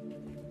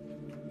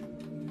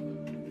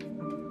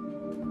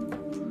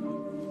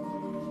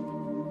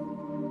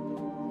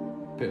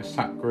 Bit of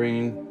sap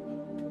green.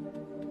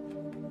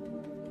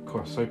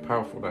 God, so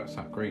powerful that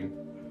sap green.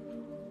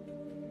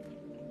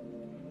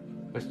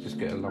 Let's just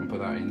get a lump of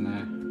that in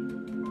there.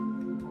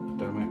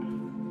 Damn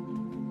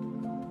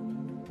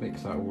it.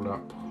 Mix that all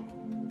up.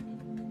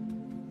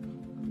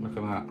 Look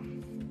at that.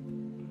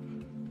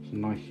 It's a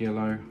nice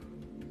yellow.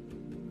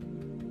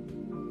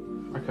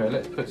 Okay,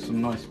 let's put some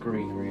nice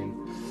greenery in.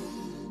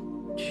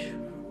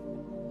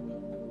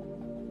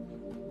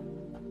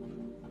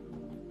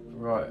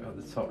 Right at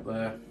the top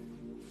there.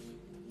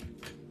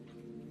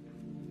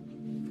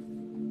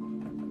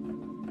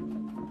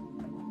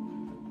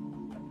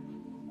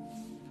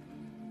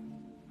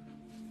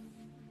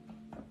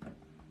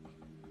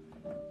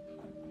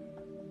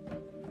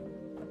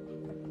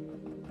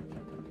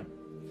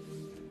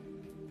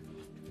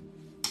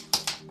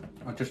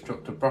 I just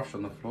dropped a brush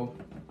on the floor.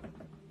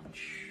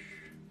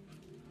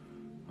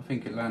 I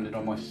think it landed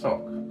on my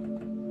sock,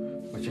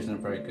 which isn't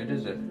very good,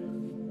 is it?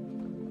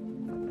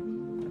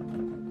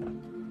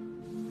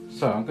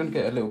 So I'm going to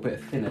get a little bit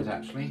of thinners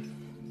actually.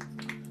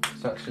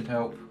 So that should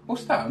help.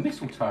 What's that? A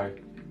mistletoe?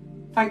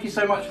 Thank you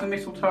so much for the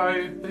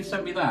mistletoe. Who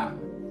sent me that?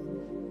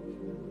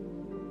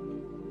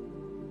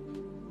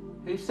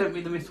 Who sent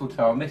me the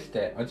mistletoe? I missed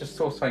it. I just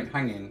saw something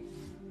hanging.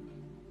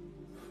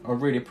 I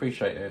really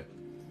appreciate it.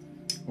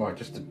 Right,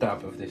 just a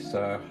dab of this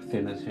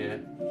thinners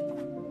here.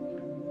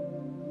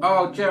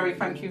 Oh, Jerry,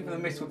 thank you for the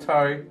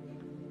mistletoe.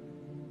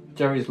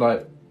 Jerry's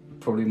like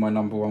probably my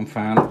 #1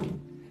 fan.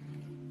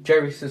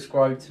 Jerry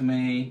subscribed to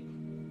me.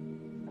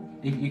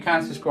 You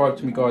can subscribe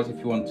to me, guys, if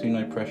you want to,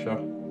 no pressure.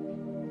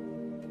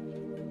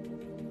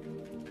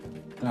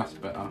 That's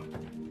better.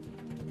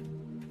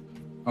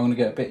 I'm gonna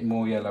get a bit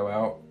more yellow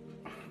out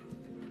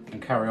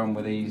and carry on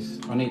with these.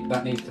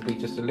 That needs to be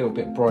just a little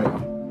bit brighter.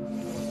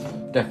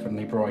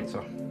 Definitely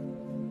brighter.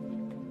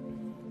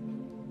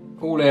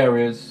 All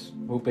areas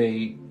will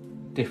be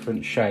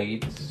different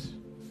shades,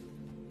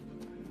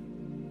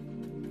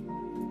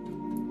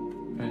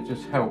 and it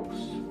just helps.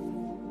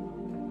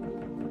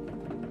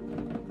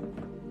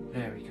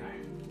 There we go.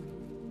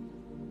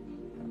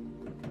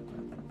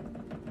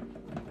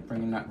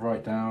 Bringing that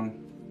right down,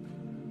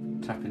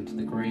 tap into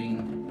the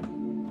green.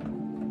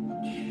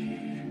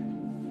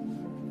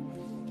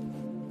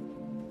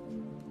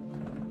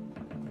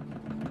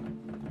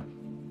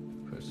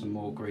 Put some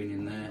more green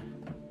in there.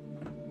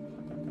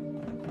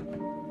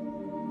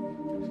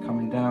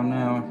 Coming down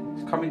now,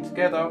 it's coming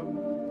together.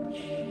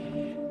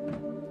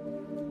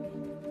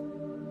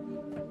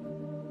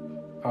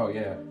 Oh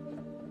yeah,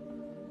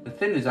 the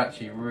thinners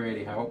actually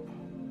really help.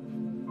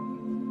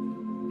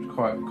 It's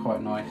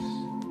quite nice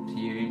to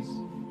use.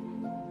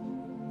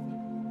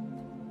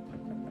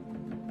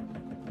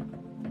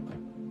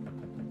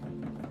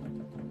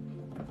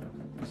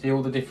 See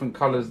all the different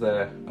colours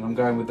there, and I'm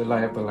going with the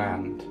lay of the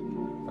land.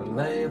 The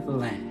lay of the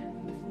land.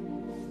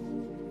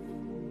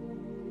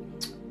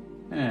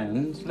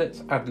 And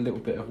let's add a little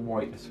bit of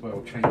white as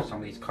well, change some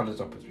of these colours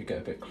up as we get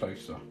a bit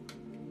closer.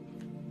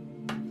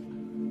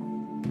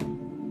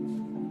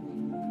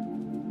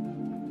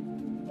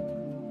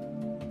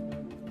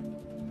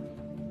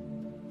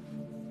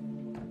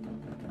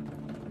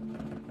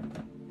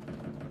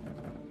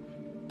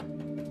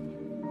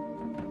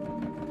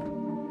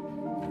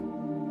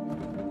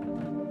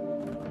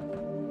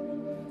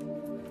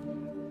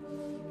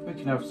 We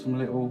can have some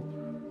little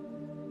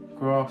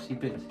grassy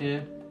bits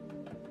here.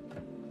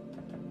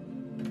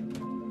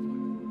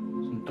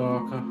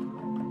 Darker,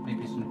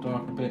 maybe some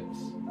darker bits.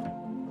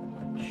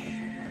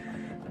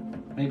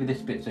 Maybe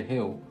this bit's a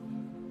hill.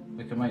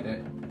 We can make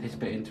this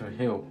bit into a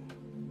hill.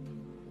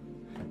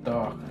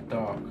 Dark,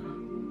 dark.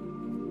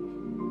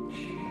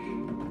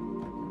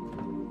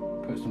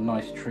 Put some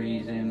nice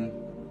trees in.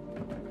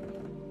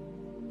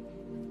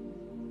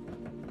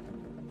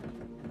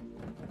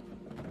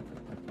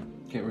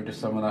 Get rid of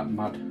some of that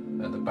mud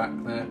at the back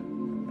there.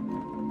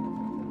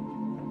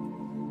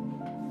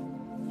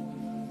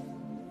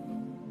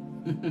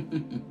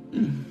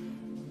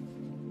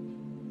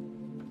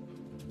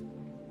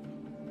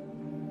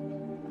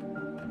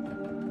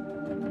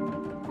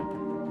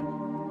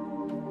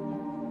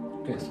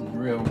 Get some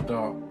real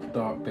dark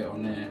bit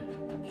on there,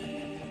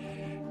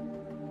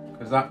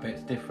 because that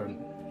bit's different.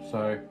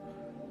 So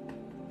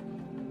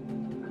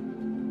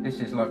this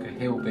is like a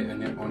hill bit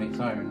in it on its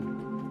own.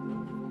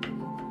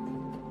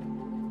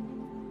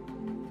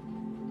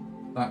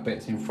 That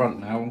bit's in front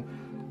now.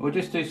 We'll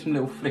just do some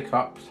little flick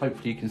ups.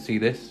 Hopefully you can see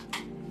this.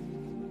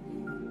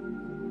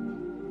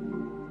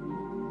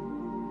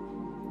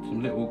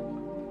 Some little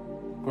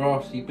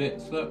grassy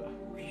bits, look.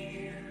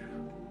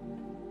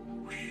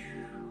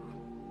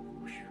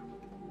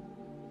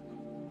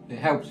 It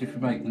helps if you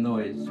make the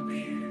noise.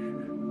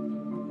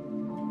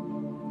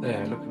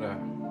 There, look at that.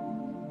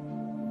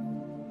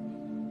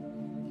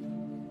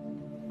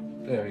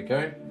 There we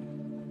go.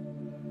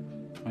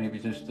 Maybe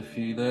just a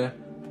few there.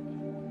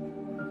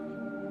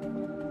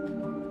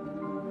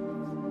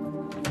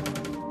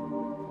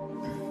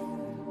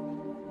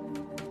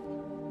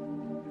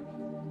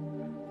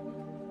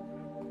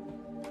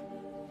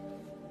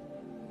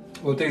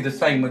 We'll do the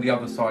same with the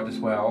other side as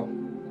well.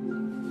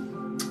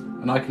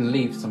 And I can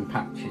leave some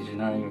patches, you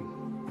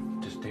know,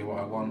 just do what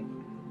I want.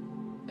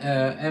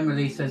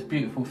 Emily says,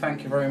 beautiful,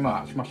 thank you very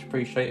much, much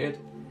appreciated.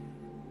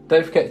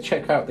 Don't forget to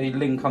check out the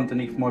link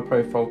underneath my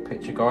profile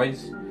picture,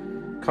 guys.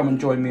 Come and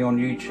join me on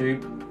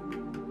YouTube.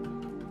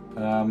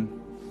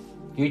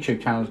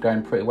 YouTube channel's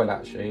going pretty well,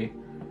 actually.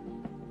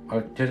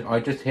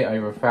 I just hit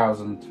over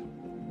 1,000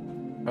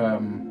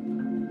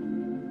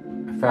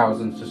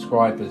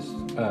 subscribers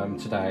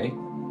today,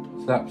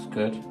 so that's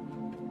good.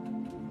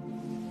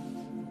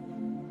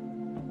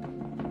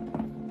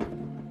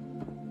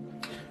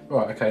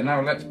 Right, okay,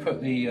 now let's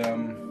put the,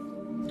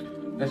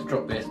 let's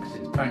drop this because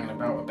it's banging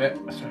about a bit.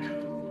 So,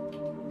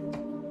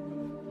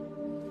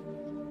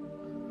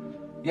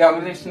 yeah, I'm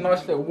going to leave some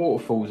nice little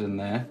waterfalls in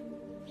there.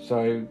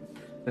 So,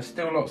 there's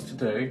still lots to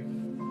do.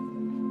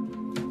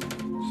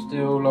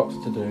 Still lots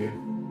to do.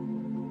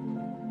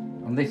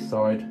 On this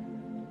side,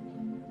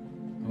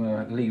 I'm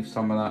going to leave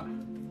some of that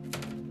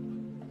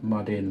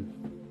mud in.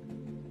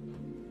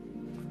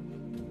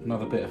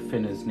 Another bit of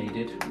thinners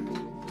needed.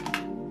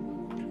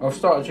 I've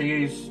started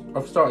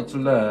to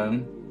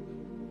learn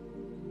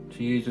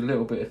to use a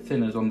little bit of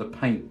thinners on the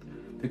paint,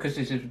 because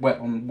this is wet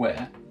on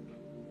wet.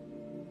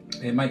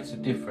 It makes a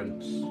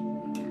difference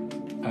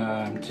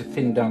to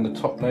thin down the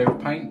top layer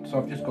of paint. So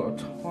I've just got a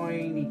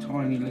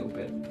tiny little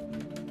bit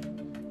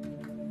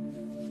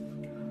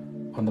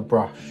on the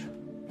brush.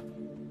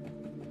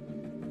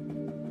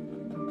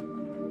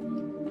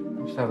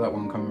 Just have that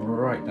one coming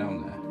right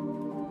down there.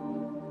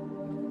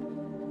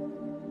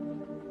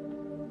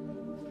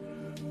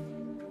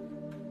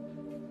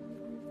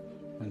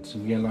 And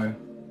some yellow.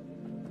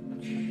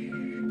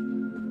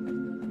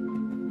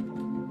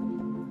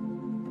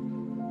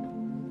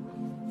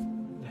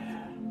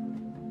 There.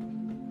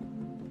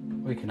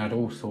 We can add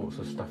all sorts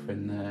of stuff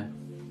in there.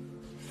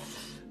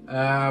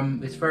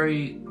 It's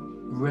very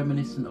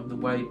reminiscent of the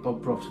way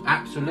Bob Ross.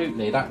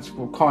 Absolutely, that's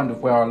kind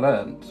of where I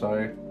learned.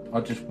 So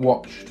I just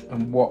watched,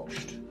 and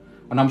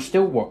I'm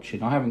still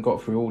watching. I haven't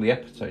got through all the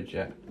episodes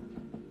yet.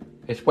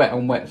 It's wet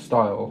on wet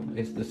style.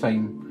 It's the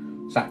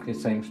same, exactly the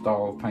same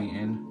style of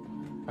painting.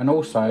 And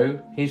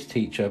also, his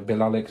teacher,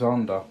 Bill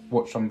Alexander,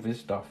 watch some of his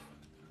stuff.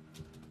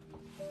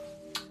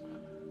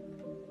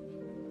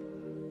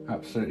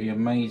 Absolutely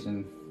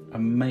amazing,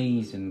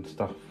 amazing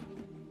stuff.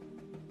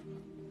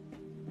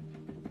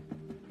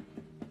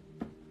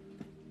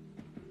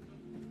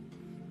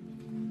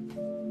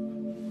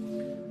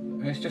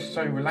 And it's just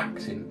so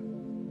relaxing.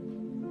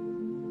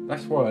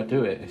 That's why I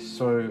do it, it's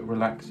so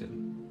relaxing.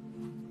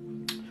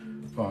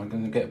 Right, I'm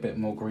going to get a bit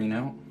more green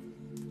out.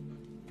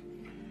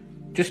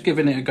 Just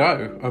giving it a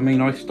go. I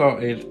mean, I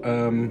started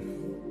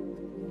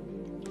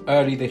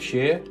early this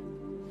year,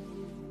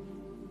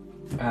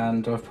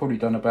 and I've probably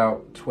done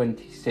about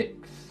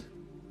 26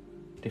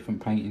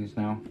 different paintings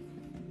now.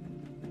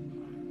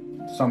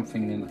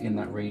 Something in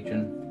that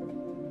region.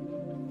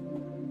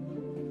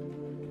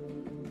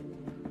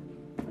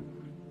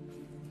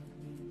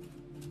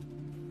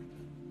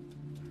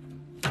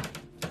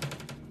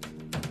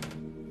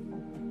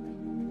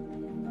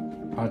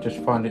 I just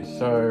find it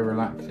so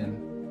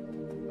relaxing.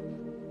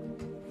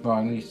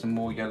 Right, I need some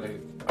more yellow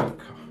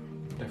ochre,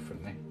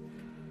 definitely.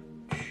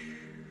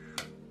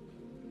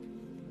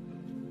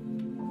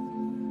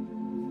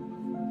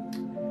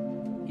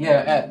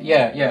 Yeah,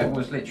 it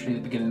was literally the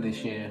beginning of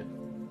this year,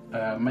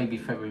 maybe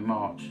February,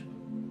 March.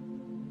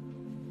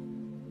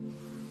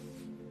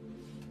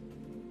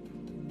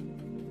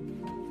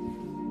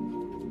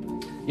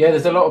 Yeah,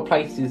 there's a lot of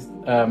places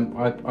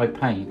I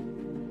paint.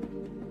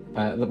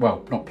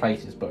 Well, not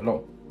places, but a lot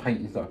of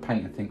paintings that I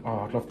paint and think, oh,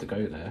 I'd love to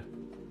go there.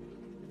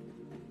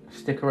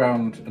 Stick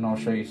around and I'll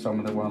show you some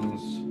of the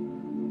ones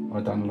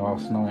I done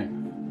last night.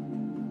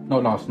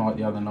 Not last night,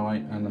 the other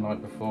night and the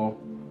night before.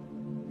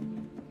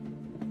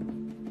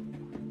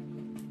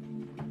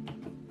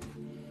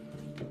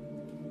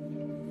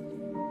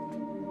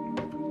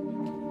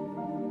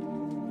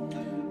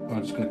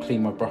 I'm just going to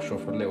clean my brush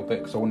off a little bit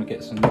because I want to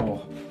get some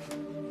more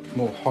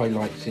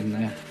highlights in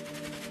there.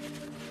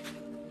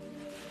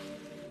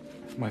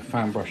 My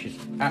fan brush is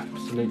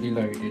absolutely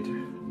loaded.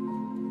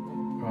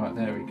 Right,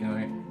 there we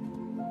go.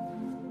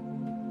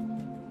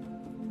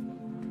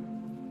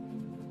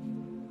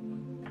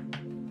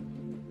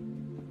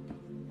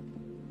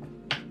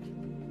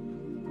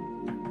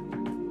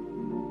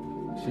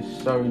 This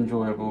is so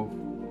enjoyable.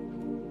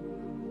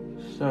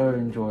 So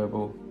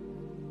enjoyable.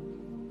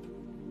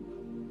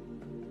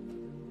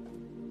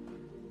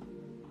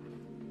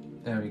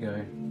 There we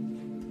go.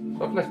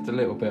 So I've left a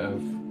little bit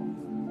of,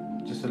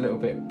 just a little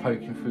bit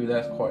poking through there.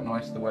 It's quite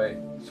nice the way it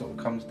sort of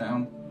comes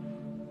down.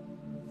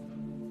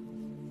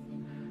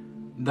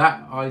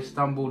 That I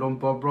stumbled on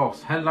Bob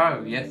Ross.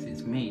 Hello, yes,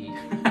 it's me.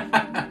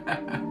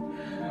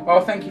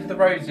 Oh, thank you for the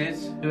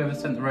roses. Whoever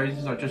sent the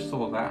roses, I just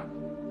saw that.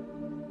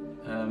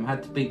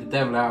 Had to beat the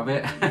devil out of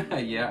it.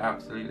 Yeah,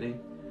 absolutely.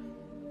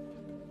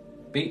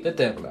 Beat the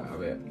devil out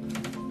of it.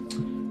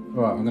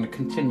 Right, I'm going to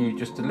continue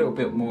just a little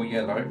bit more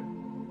yellow.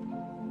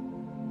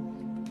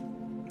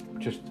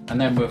 And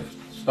then we'll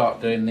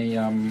start doing the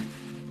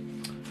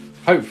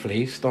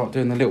hopefully start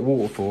doing the little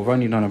waterfall. I've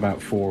only done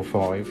about 4 or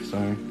 5, so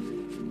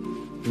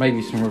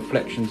maybe some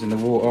reflections in the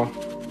water.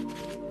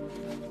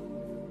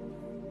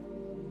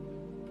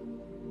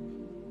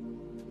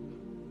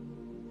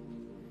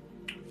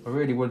 I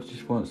really would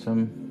just want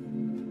some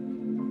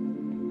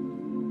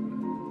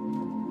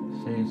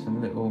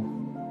little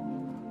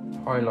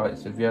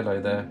highlights of yellow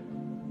there.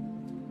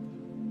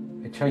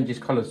 It changes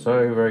colour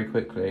so very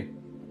quickly.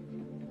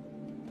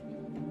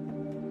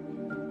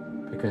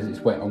 Because it's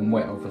wet on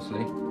wet,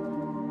 obviously.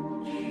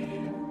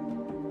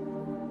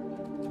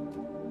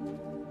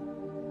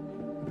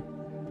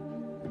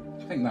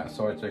 I think that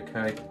side's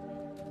okay.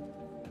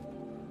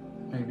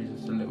 Maybe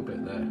just a little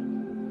bit there.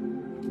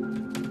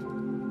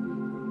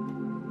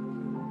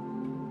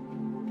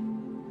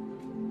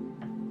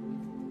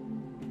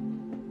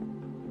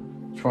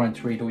 Trying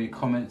to read all your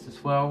comments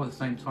as well at the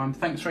same time.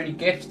 Thanks for any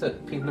gifts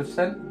that people have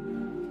sent.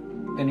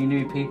 Any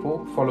new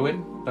people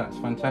following, that's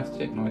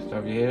fantastic. Nice to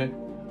have you here.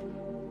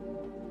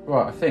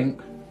 Right, I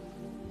think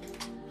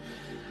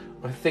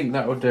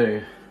that'll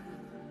do.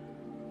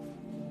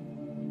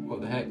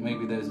 What the heck,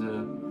 maybe there's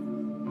a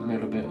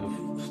little bit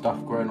of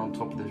stuff growing on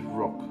top of this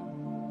rock.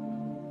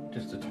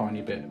 Just a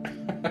tiny bit.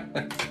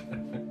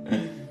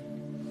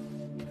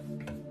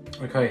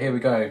 Okay, here we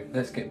go.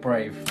 Let's get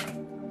brave.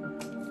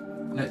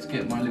 Let's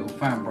get my little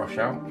fan brush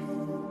out.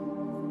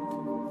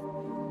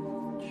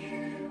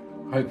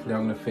 Hopefully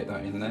I'm going to fit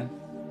that in there.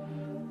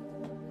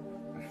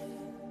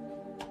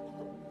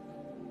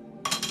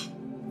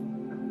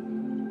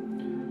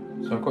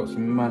 So I've got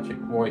some magic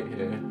white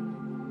here,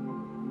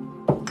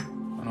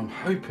 and I'm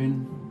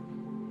hoping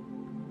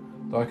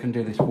that I can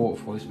do this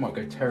waterfall. This might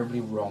go terribly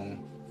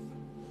wrong.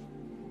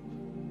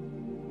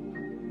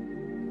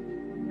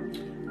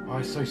 Oh,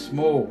 it's so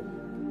small.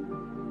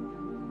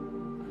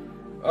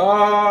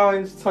 Ah, oh,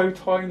 it's so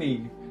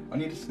tiny. I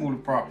need a smaller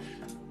brush.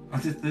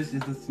 This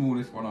is the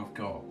smallest one I've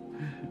got.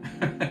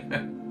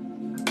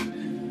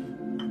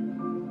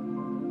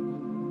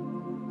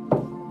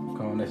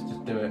 Come on, let's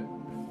just do it.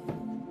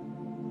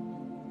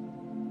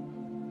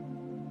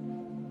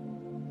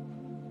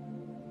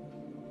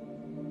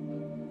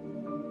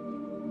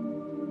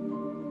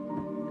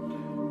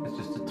 It's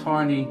just a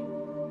tiny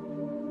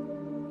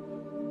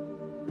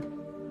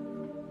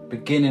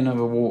beginning of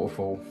a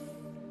waterfall.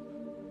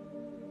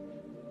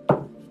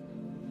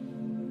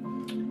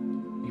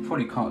 You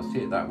probably can't see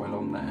it that well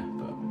on there,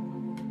 but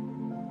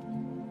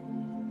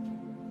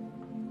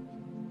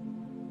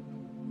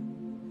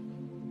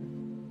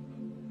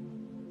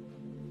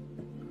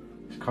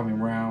it's coming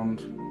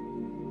round.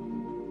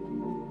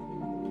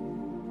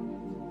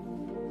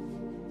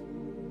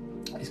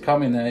 It's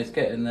coming there, it's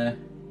getting there.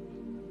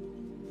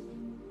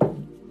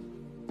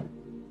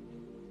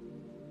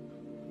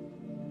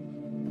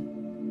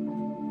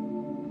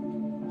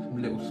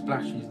 Some little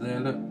splashes there,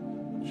 look.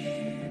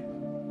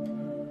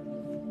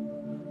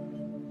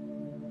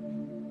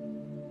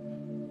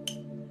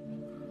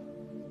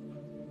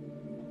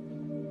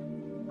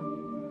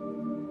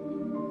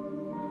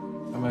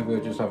 Maybe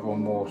we'll just have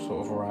one more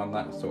sort of around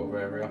that sort of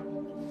area.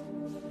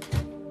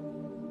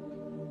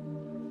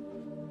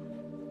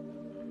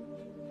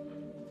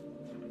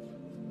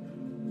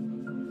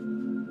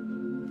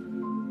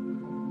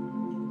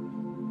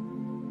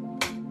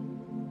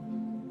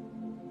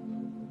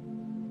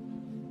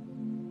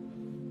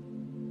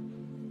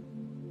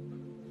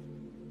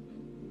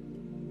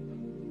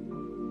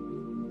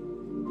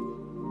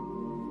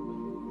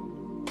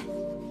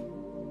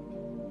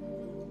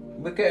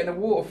 We're getting a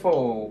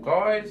waterfall,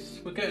 guys.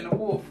 We're getting a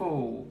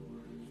waterfall.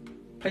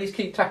 Please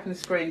keep tapping the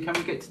screen. Can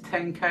we get to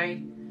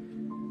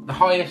 10k? The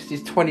highest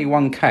is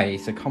 21k,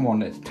 so come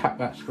on, let's tap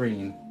that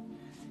screen.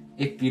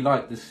 If you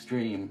like the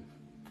stream.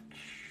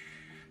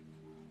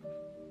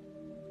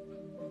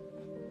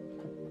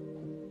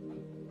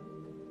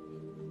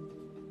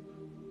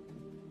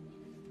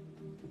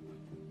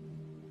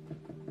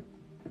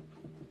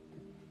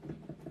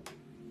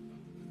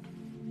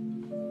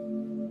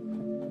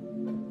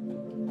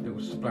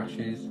 Little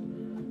splashes,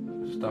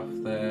 stuff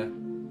there.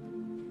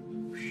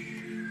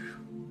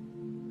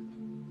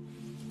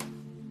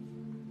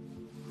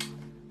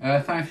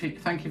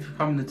 Thank you for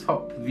coming, the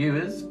top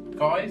viewers,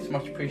 guys.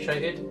 Much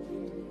appreciated.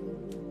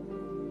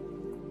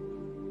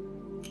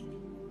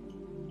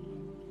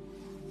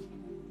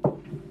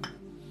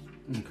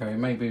 Okay,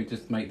 maybe we'll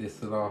just make this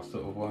the last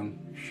sort of one.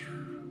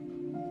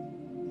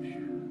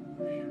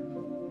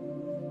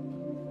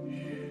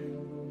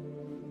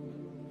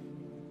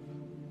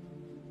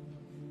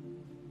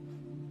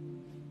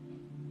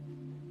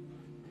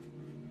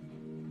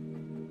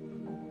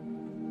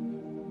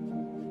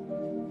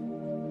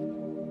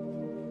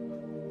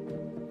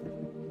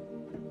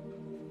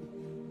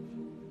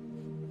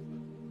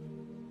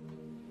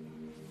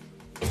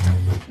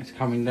 It's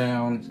coming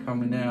down, it's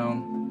coming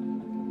down.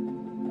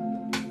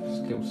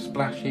 Little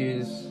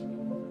splashes.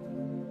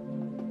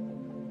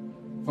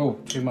 Oh,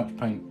 too much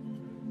paint.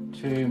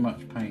 Too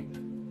much paint.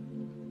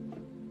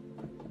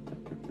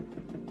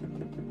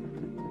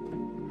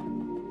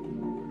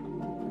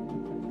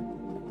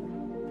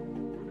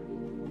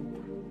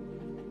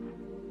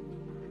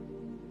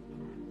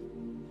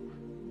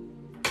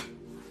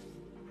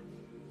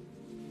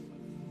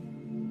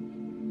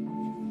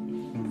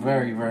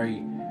 Very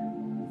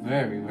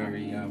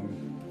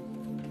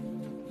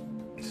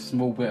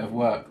small bit of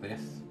work,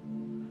 this,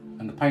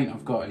 and the paint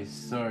I've got is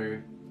so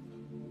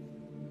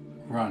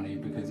runny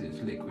because it's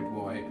liquid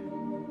white.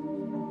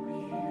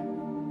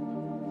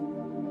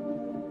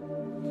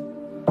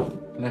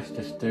 Let's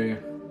just do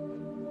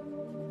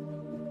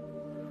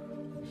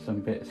some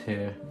bits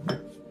here.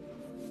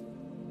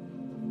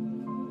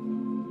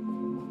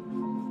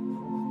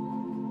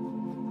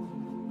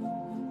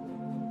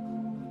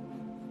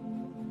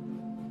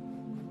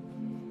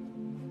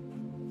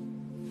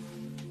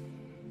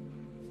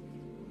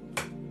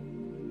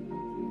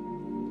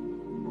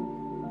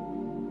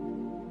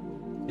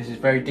 This is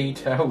very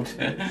detailed.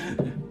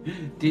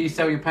 Do you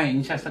sell your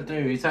paintings? Yes, I do.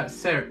 Is that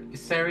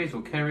Ceres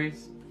or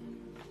Kerry's?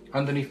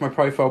 Underneath my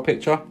profile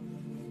picture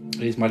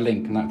is my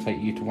link, and that'll take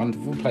you to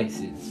wonderful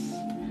places.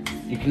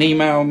 You can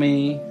email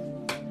me.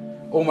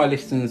 All my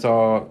listings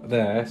are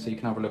there, so you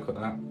can have a look at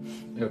that.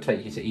 It'll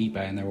take you to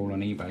eBay, and they're all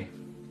on eBay.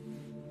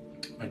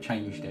 I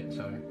changed it,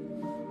 so.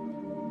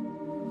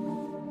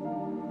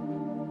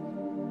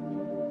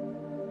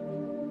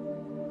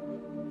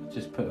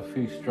 Just put a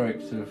few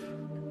strokes of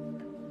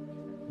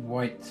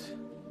white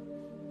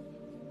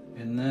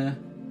in there.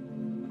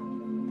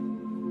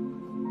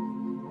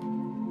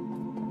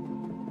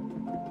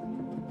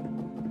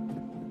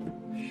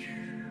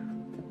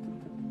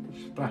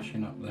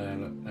 Splashing up there,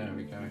 look, there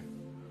we go.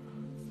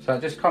 So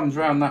it just comes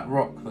around that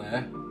rock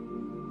there.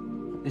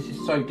 This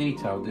is so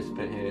detailed, this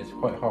bit here, it's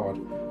quite hard.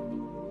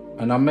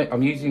 And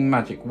I'm using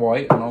magic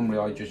white, and normally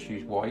I just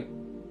use white.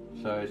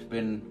 So it's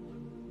been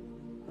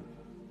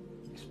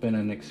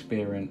an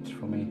experience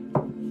for me.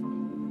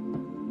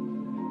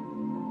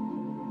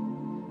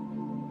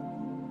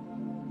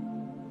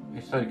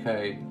 It's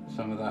okay,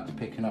 some of that's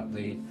picking up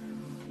the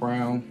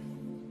brown.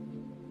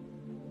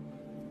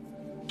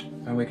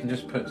 And we can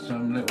just put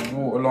some little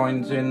water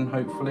lines in,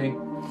 hopefully,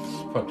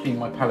 if I clean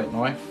my palette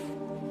knife.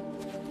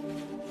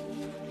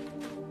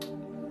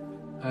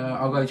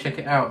 I'll go check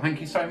it out.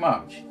 Thank you so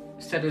much.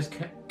 It said as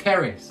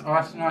Keris. Oh,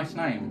 that's a nice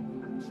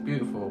name. It's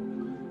beautiful.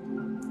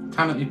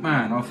 Talented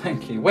man. Oh,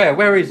 thank you.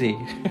 Where is he?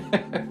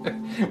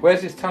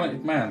 Where's this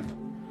talented man?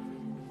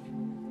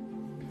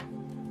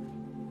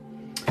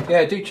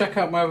 Yeah, do check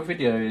out my other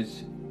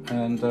videos,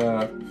 and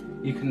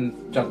you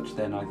can judge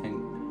then, I think.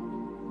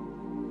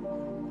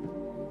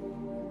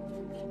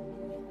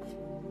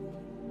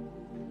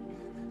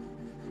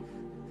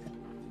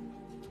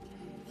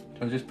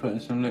 So I'm just putting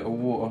some little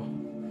water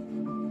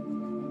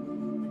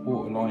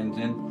lines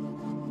in.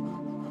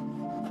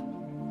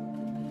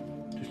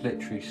 Just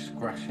literally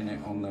scratching it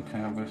on the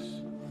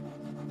canvas.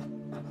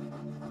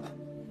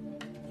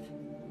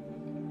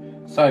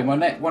 So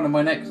one of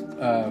my next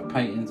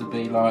paintings will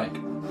be like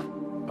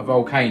a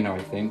volcano, I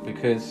think,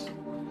 because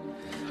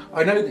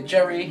I know that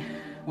Jerry,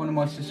 one of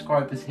my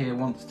subscribers here,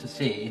 wants to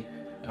see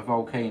a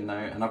volcano,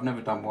 and I've never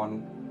done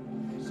one,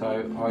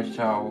 so I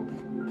shall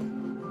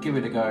give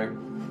it a go.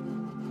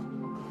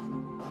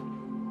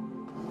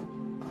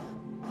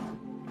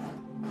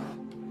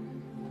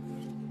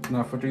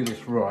 Now if I do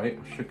this right,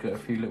 I should get a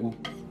few little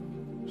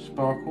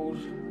sparkles.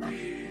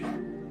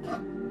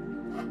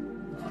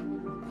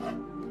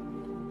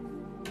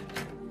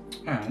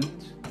 And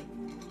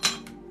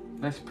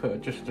let's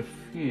put just a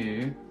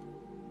few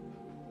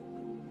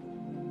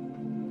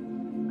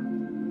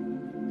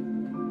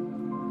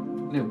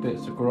little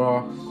bits of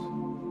grass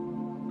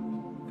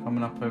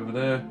coming up over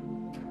there.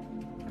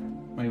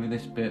 Maybe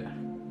this bit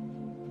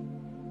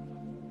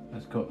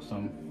has got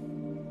some.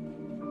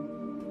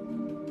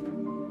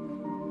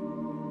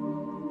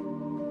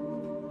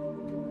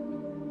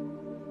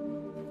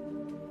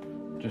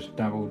 Just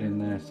dabbled in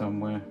there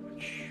somewhere.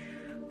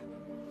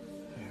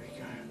 There we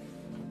go.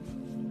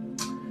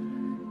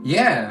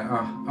 Yeah.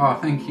 Oh,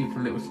 thank you for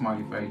a little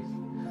smiley face.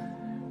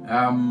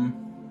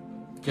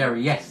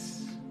 Jerry, yes.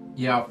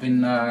 Yeah, I've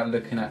been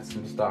looking at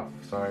some stuff,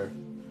 so.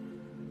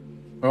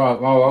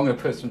 Alright, well, I'm going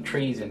to put some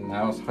trees in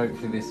now, so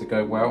hopefully this will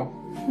go well.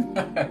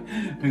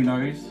 Who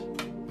knows?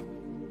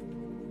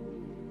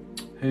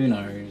 Who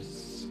knows?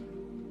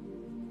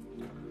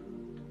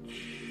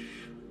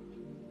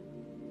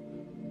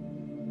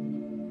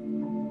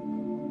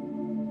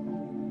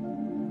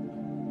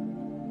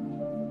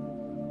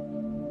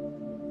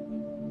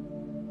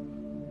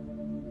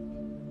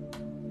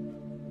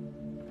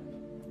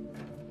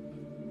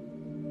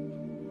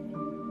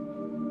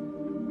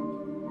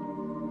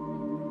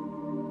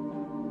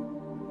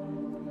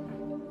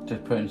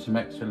 Just putting some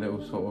extra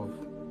little sort of,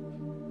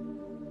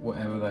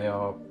 whatever they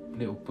are,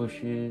 little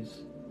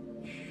bushes.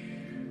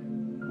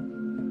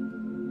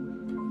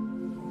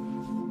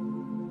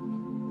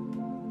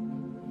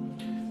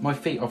 My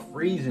feet are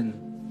freezing.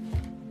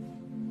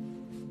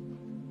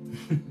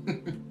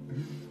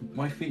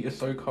 My feet are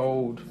so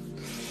cold.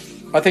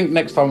 I think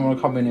next time I'm going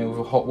to come in here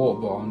with a hot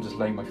water bottle and just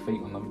lay my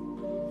feet on them.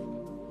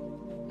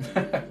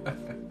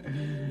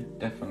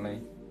 Definitely.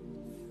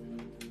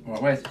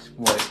 Right, where's this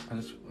white?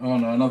 Oh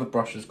no, another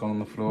brush has gone on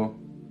the floor.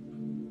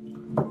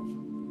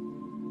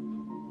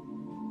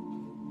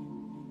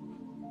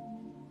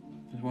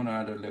 Just want to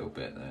add a little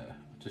bit there.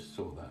 Just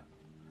saw that.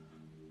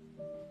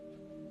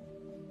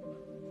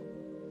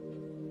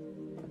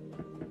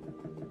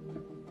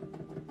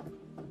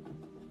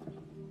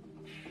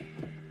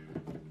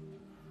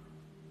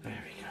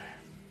 There we go.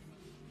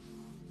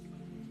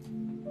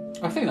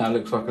 I think that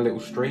looks like a little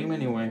stream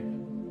anyway.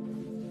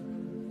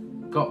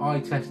 Got eye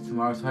test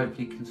tomorrow, so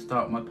hopefully can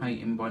start my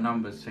painting by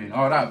numbers soon.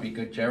 Oh, that would be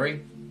good,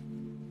 Jerry.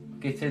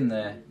 Get in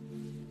there.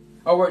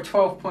 Oh, we're at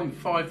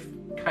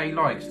 12.5k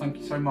likes. Thank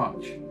you so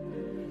much.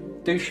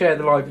 Do share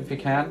the live if you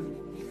can.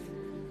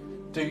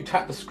 Do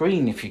tap the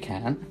screen if you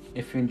can.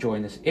 If you're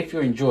enjoying this. If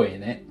you're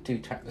enjoying it, do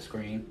tap the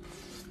screen.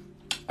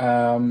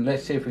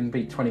 Let's see if we can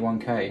beat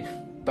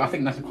 21k. But I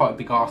think that's quite a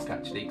big ask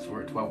actually, because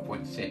we're at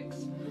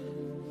 12.6.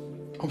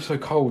 I'm so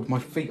cold. My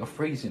feet are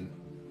freezing.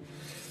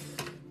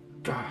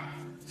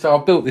 So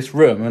I built this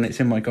room and it's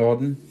in my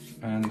garden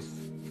and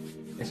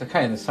it's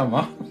okay in the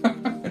summer.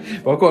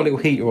 But I've got a little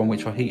heater on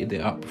which I heated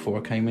it up before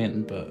I came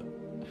in, but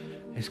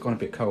it's gone a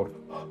bit cold.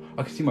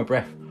 I can see my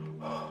breath.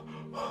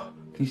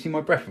 Can you see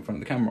my breath in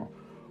front of the camera?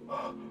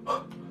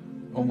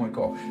 Oh my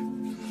gosh.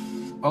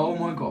 Oh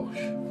my gosh.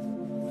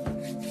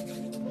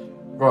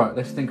 Right,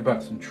 let's think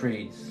about some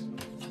trees.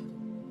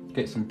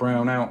 Get some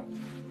brown out.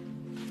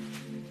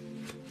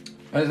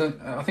 I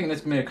think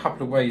there's going to be a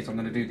couple of ways I'm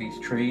going to do these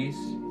trees.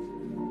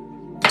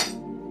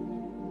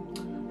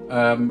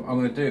 I'm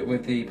going to do it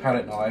with the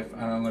palette knife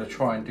and I'm going to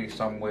try and do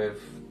some with,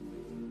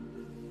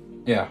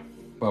 yeah,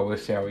 well, we'll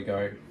see how we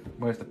go.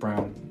 Where's the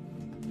brown?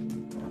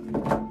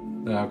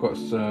 There, I've got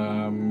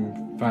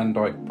some Van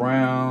Dyke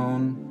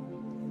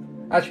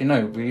brown. Actually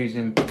no, we're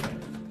using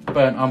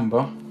burnt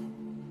umber.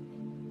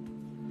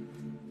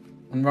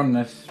 I'm running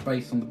out of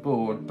space on the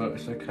board, but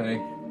it's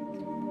okay.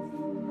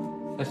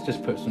 Let's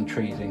just put some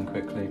trees in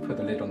quickly. Put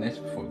the lid on this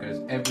before it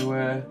goes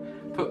everywhere.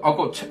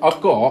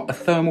 I've got a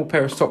thermal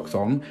pair of socks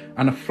on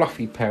and a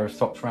fluffy pair of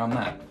socks around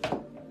that.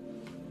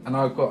 And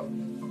I've got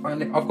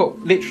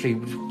literally,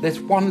 there's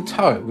one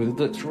toe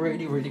that's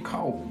really, really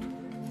cold.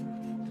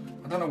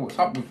 I don't know what's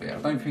up with it. I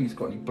don't think it's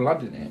got any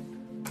blood in it.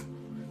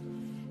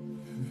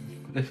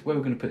 Where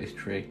we're going to put this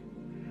tree?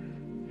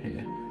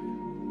 Here.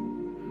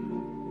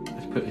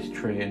 Let's put this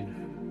tree in.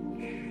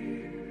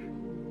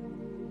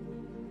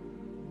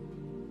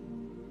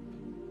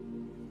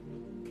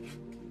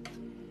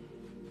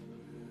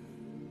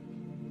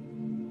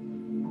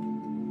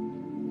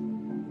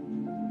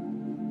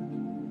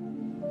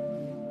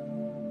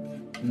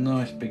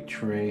 Nice big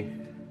tree.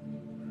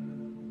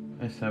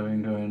 Let's have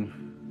him going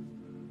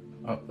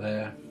up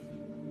there.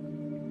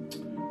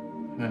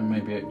 And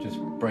maybe it just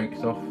breaks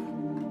off.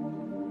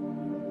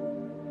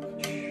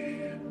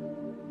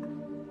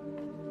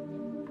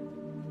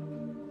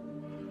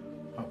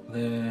 Up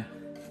there.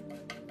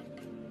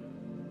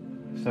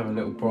 Let's have a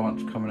little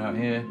branch coming out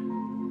here.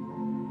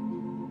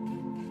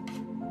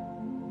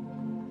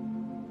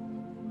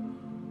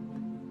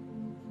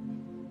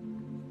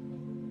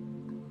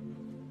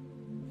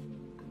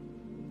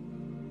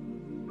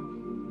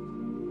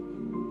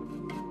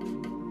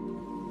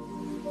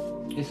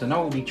 It's an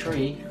oldie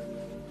tree.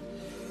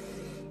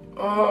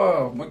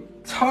 Oh, my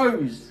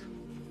toes.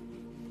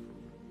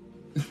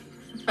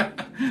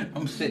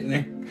 I'm sitting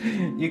there.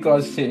 You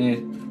guys sitting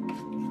here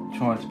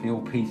trying to be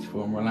all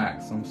peaceful and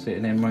relaxed. I'm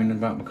sitting there moaning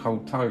about my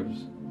cold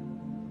toes.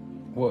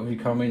 What have you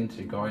come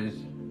into, guys?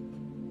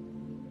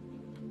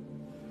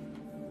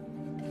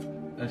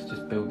 let's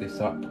just build this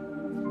up.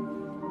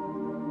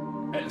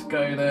 Let's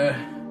go there,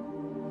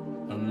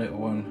 and a little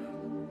one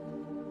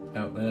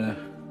out there.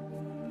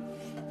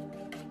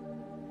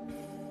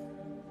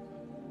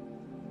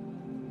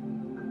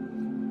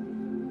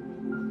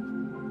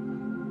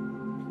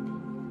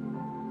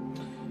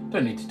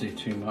 Don't need to do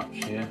too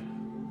much here,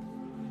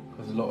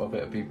 because a lot of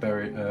it will be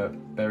buried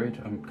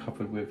and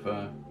covered with,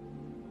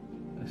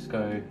 let's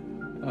go,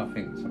 I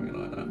think something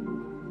like that.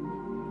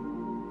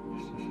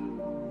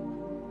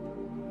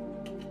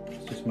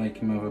 Let's just make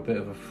him have a bit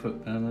of a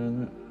foot down there,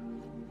 isn't it?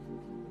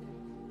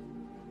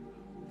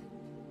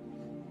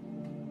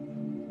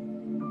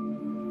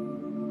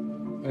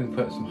 We can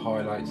put some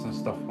highlights and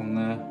stuff on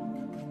there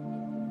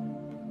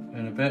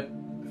in a bit.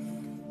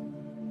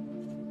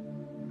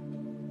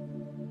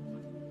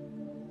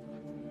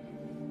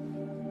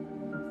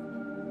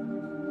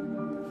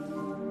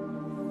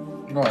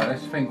 Right,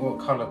 let's think what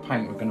colour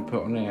paint we're going to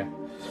put on here.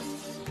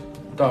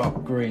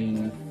 Dark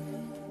green.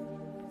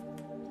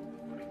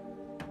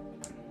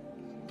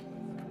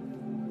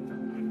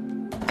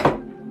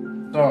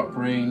 Dark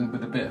green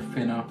with a bit of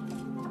thinner.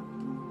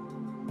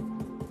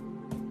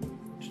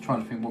 Just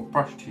trying to think what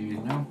brush to use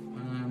now.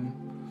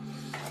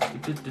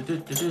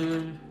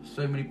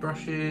 So many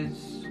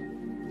brushes.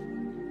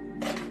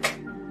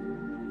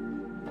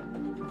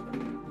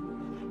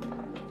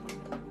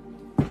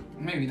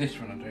 Maybe this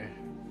one will do.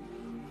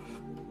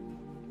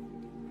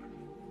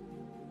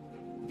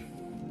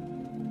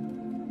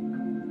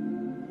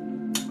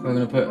 We're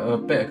going to put a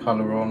bit of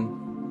colour on,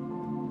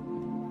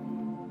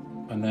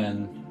 and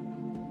then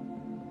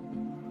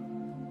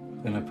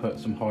we're going to put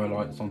some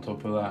highlights on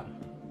top of that.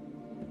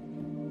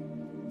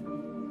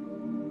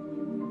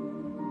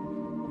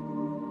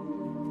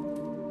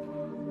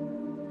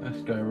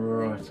 Let's go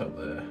right up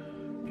there.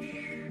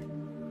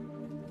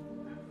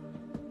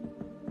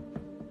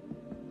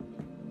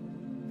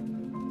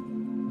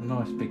 A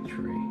nice big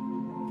tree.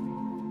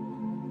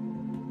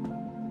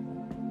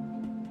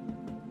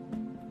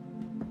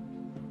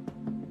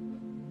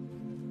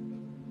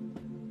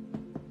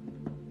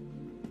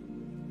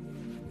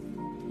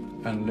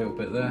 And a little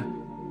bit there.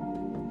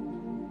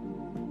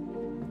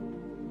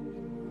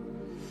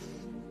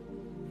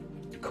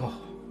 God.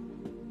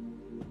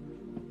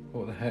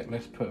 What the heck,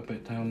 let's put a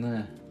bit down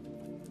there.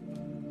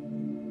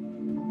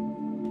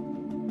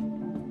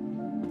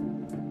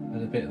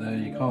 There's a bit there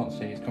you can't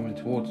see, it's coming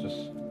towards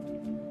us.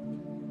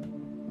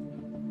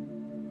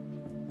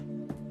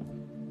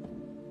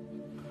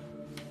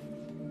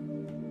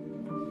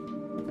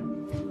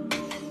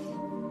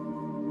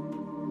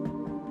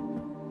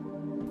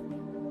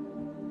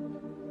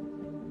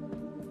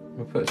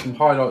 We'll put some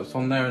highlights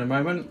on there in a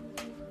moment.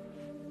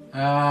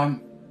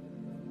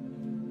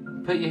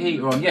 Put your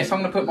heater on. Yes, I'm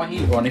going to put my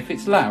heater on. If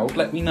it's loud,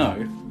 let me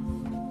know.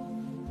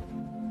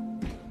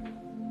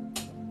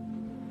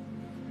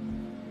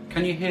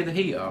 Can you hear the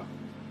heater?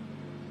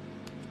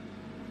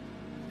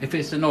 If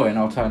it's annoying,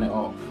 I'll turn it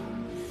off.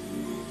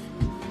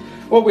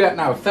 What are we at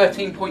now?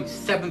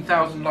 13.7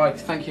 thousand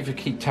likes. Thank you for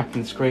keep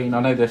tapping the screen. I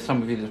know there's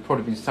some of you that's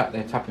probably been sat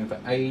there tapping for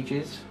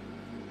ages,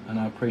 and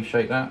I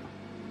appreciate that.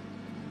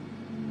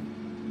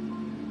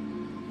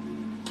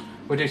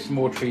 We'll do some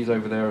more trees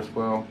over there as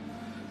well.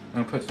 I'm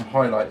going to put some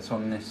highlights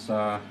on this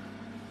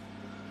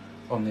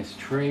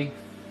tree,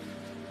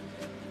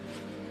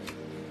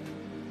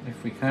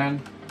 if we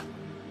can.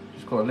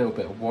 Just got a little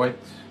bit of white.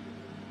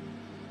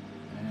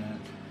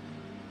 And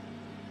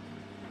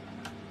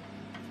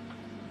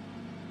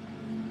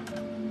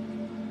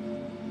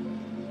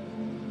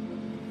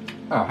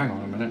oh, hang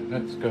on a minute.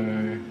 Let's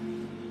go.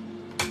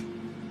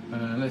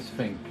 Let's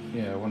think.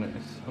 Yeah, I want it.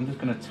 I'm just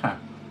going to tap.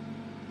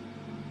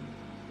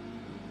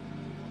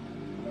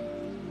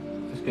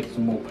 Get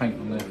some more paint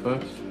on there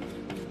first.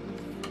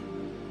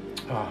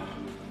 Ah,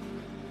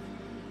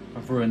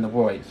 I've ruined the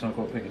white, so I've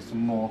got to get some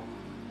more.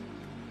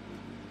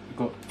 I've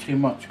got too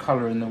much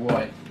colour in the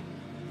white,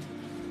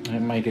 and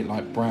it made it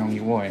like browny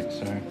white.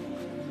 So,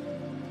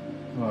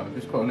 right, I've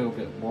just got a little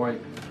bit of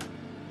white.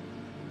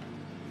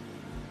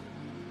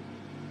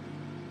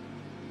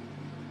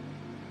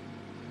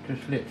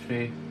 Just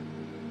literally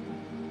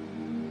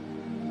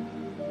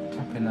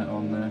tapping that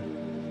on there.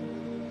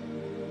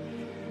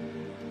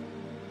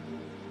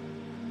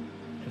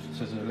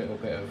 As a little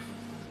bit of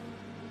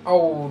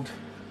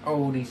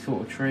oldie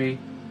sort of tree.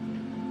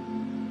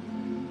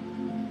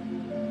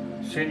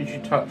 As soon as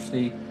you touch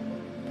the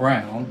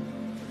brown,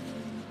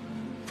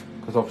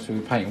 because obviously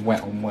we're painting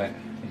wet on wet,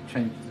 it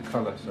changes the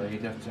colour, so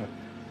you'd have to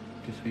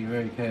just be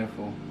very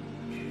careful.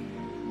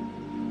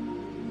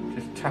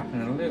 Just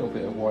tapping a little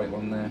bit of white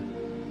on there.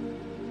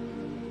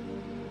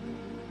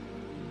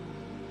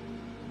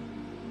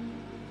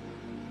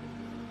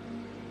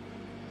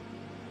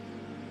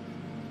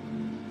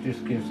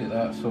 Just gives it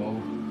that sort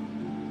of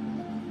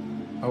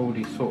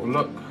oldie sort of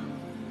look.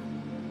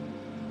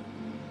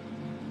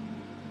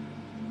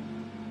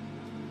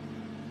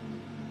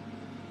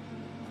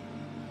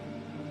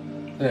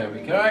 There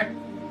we go.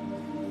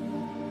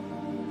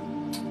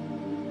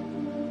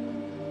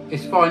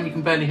 It's fine, you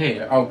can barely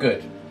hear it. Oh,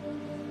 good.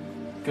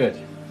 Good.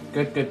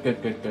 Good, good,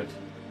 good, good, good.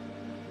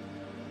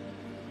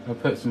 I'll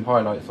put some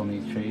highlights on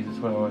these trees as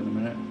well in a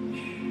minute.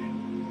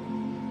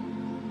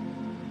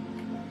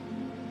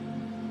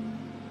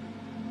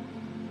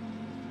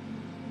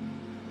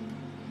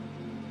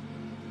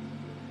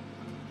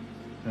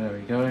 There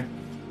we go.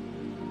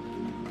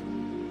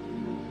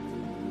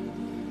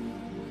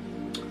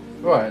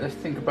 Right, let's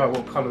think about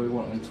what colour we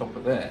want on top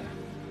of there.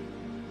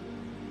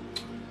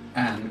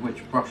 And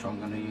which brush I'm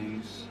going to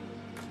use.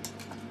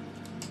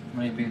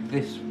 Maybe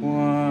this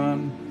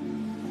one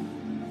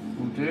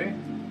will do.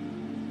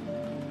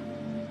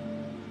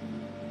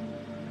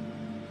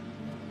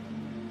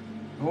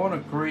 I want a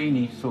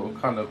greeny sort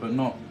of colour, but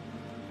not,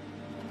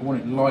 I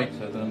want it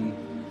lighter than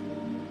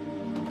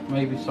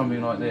maybe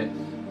something like this.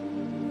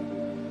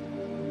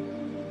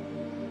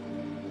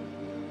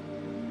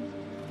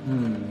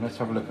 Let's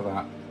have a look at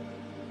that.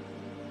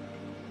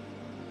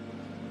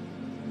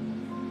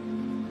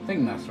 I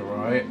think that's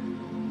alright.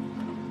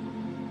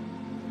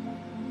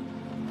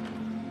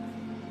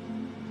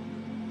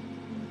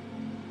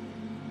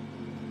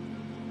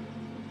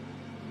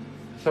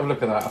 Let's have a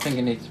look at that. I think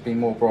it needs to be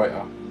more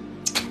brighter.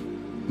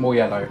 More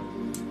yellow.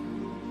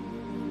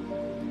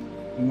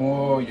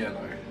 More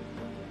yellow.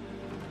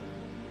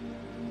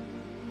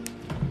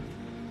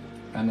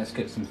 And let's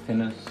get some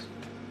thinners.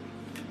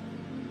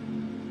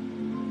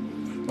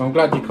 I'm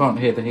glad you can't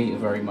hear the heater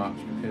very much,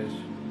 because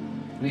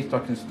at least I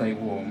can stay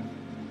warm.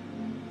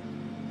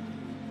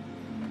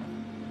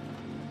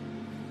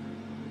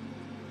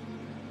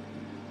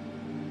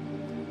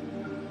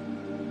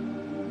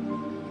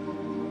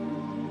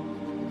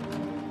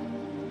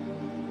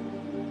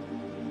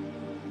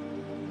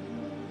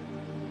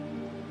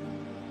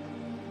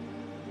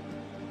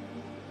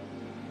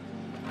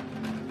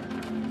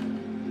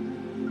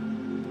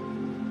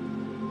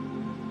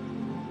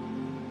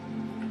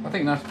 I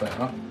think that's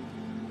better.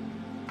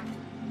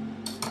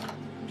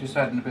 Just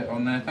adding a bit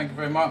on there. Thank you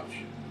very much.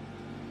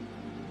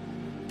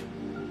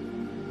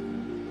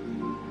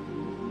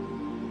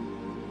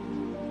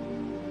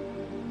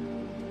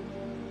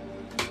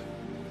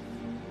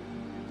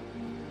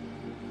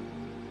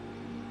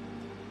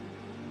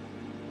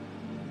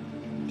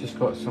 Just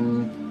got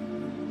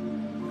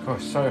some.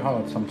 Gosh, it's so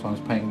hard sometimes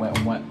painting wet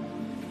on wet.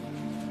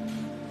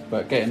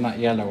 But getting that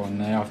yellow on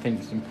there, I think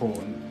is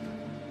important.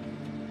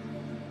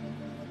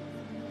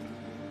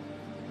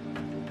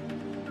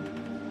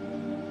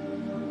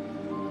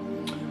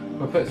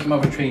 I'll put some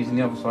other trees on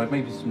the other side,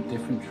 maybe some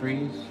different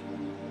trees.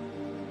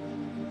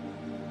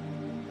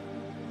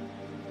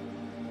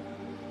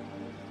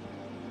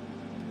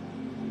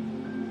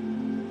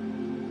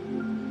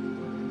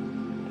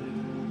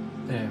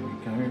 There we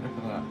go, look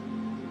at that.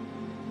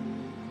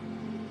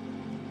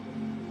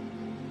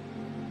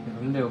 Get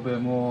a little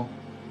bit more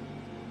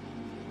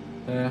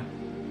there.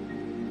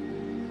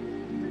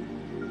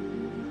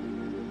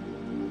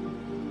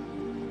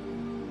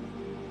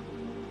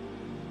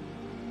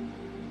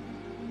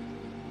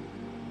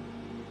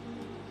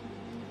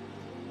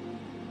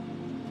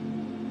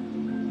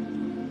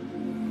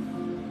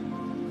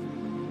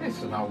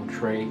 It's an old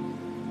tree.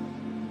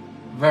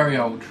 Very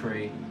old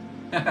tree.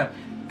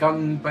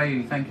 Gun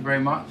Baby, thank you very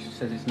much.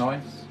 Says it's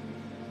nice.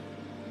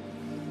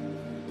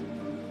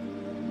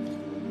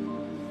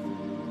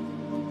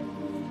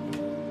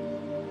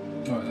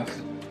 Right,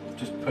 that's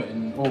just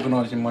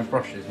organising my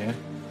brushes here.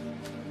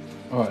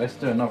 Alright, let's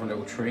do another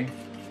little tree.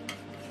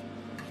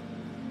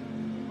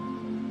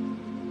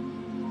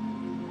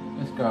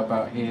 Let's go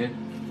about here.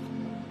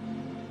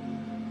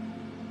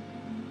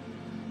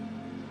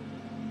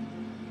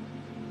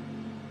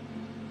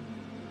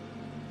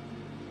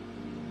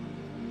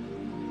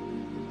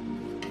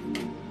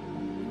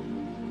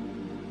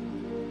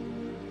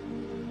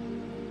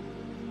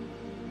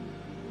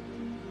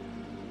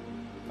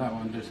 That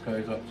one just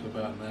goes up to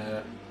about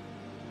there.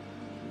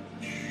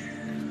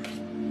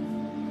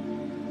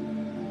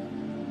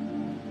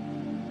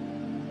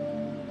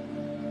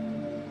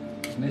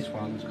 And this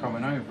one's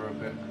coming over a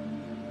bit.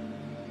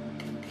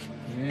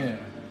 Yeah.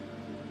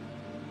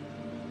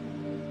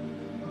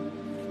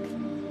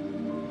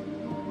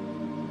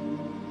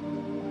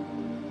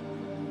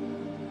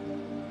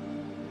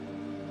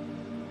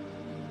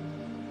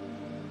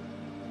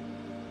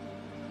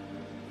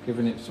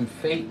 Giving it some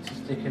feet to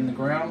stick in the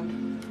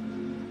ground.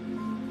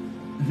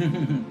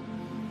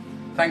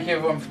 Thank you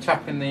everyone for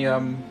tapping the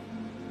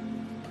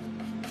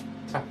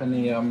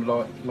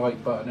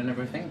like button and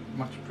everything.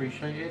 Much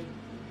appreciated.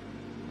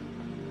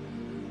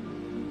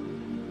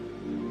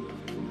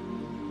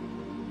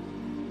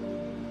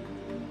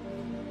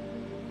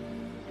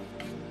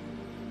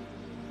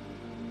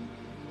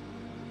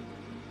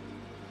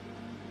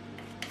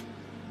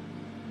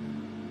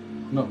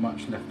 Not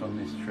much left on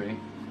this tree.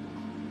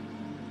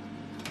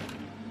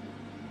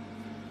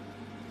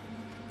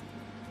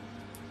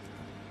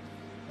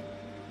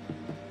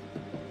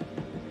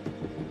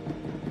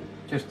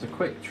 Just a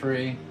quick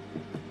tree.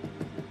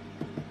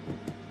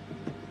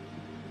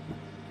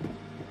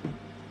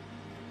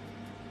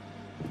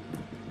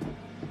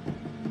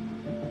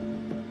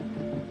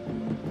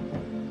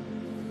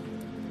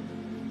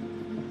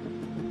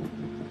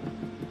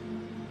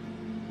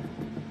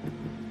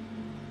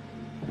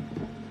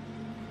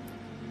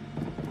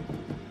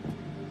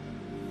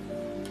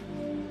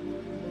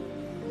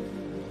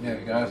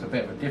 go, that's a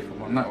bit of a different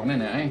one, that one,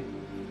 isn't it, eh?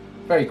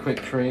 Very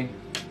quick tree.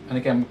 And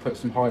again, we'll put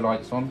some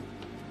highlights on.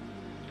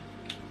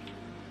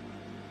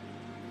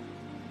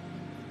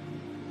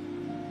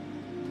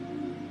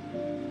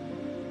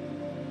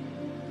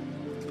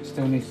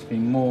 Still needs to be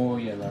more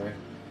yellow.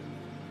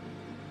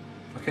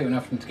 I keep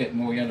having to get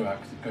more yellow out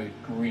because it goes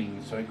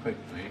green so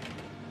quickly.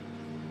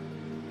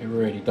 It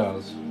really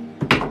does.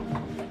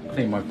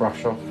 Clean my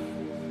brush off.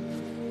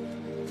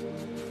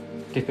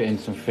 Dip it in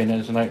some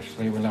thinners and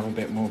hopefully we'll have a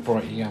bit more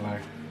bright yellow.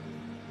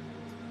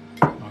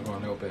 I've got a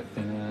little bit of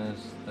thinners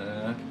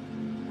there.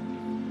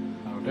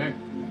 That'll do.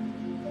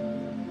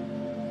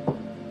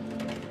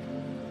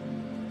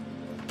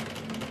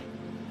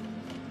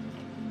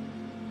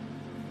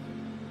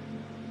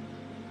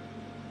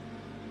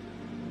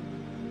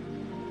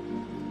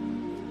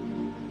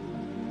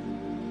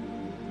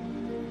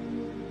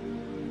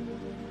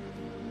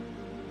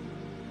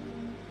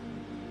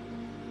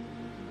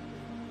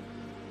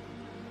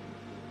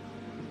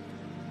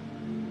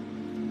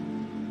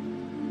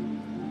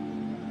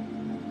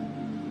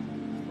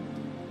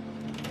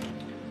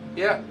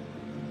 Yeah,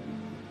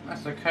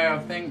 that's okay, I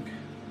think.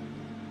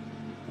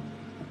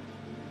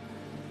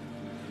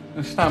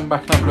 I'll stand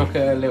back and have a look at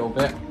it a little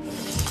bit.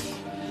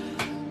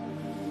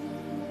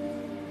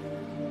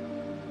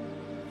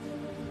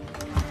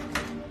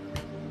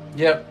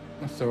 Yep,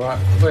 that's alright.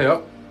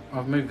 Well,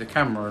 I've moved the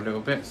camera a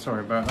little bit. Sorry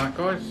about that,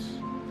 guys.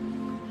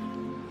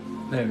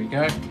 There we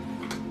go.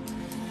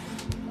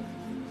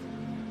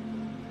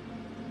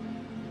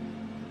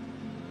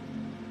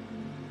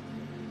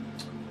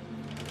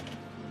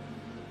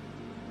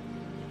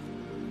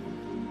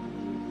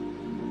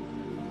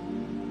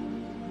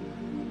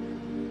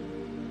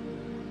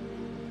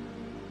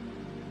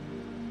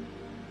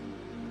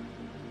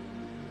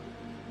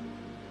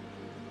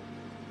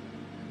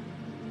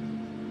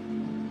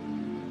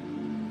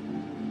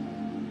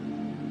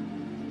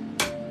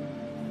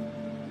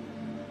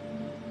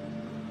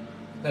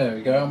 There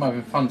we go, I'm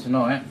having fun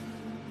tonight.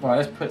 Right,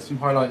 let's put some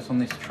highlights on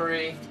this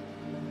tree.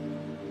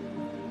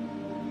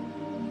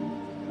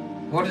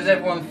 What does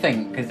everyone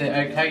think? Is it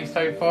okay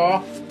so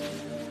far?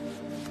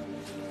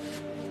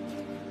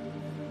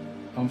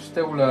 I'm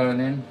still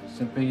learning,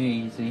 so be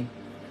easy.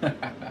 I'll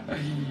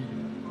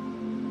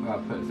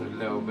put some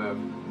little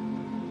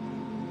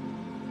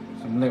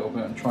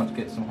bit I'm trying to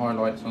get some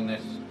highlights on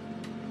this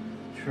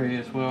tree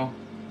as well.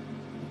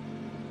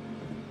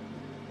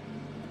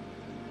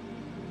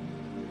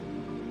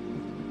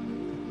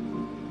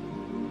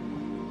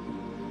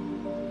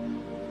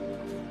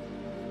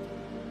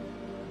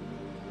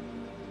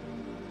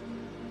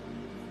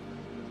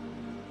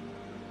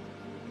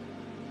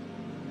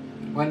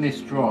 When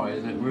this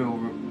dries, it will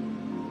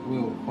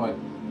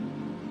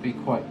be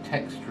quite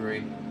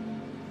textury.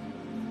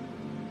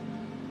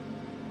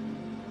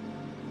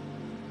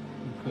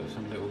 Put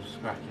some little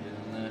scratches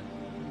in there,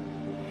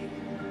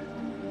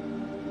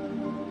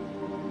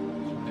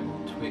 some little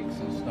twigs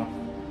and stuff.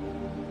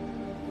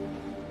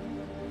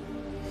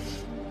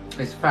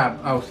 It's fab.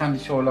 Oh, Sandy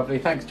Shore, lovely.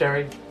 Thanks,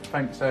 Jerry.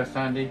 Thanks,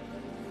 Sandy.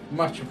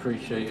 Much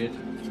appreciated.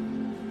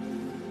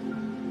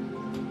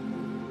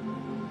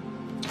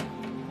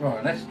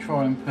 Right, let's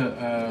try and put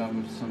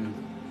some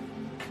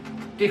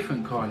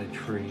different kind of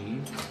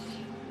trees.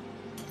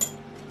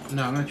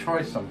 No, I'm going to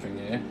try something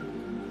here.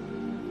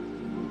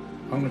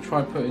 I'm going to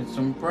try putting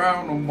some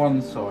brown on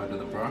one side of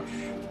the brush.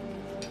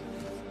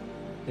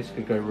 This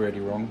could go really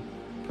wrong.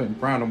 Putting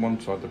brown on one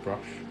side of the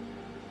brush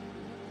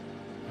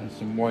and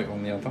some white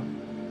on the other.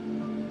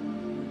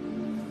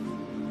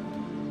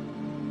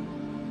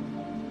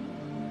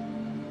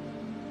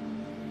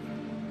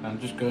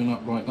 And just going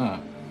up like that.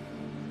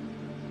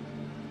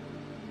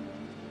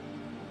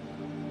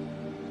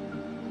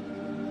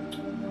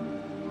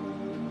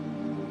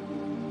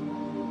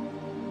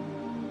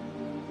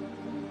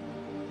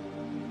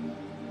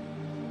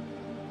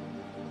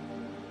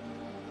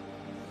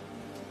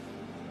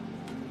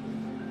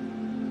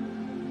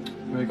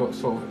 We've got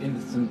sort of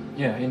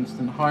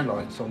instant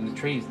highlights on the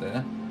trees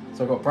there.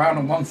 So I've got brown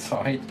on one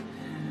side,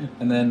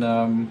 and then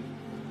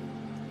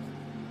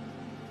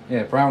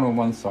brown on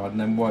one side, and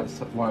then white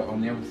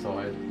on the other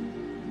side.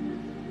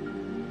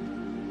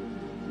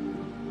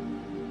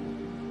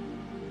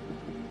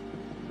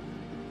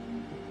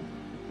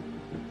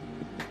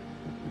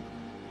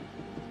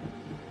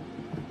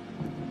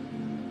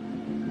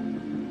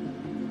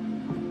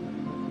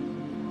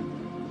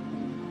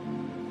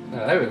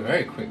 Oh, they were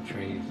very quick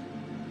trees.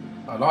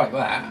 I like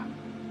that.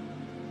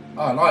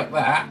 I like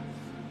that.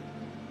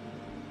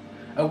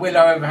 A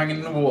willow overhanging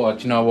in the water.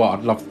 Do you know what?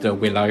 I'd love to do a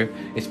willow.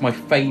 It's my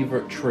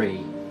favourite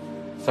tree.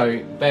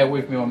 So bear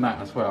with me on that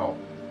as well.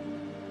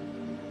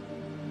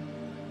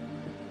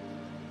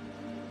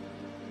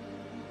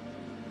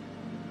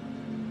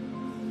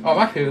 Oh,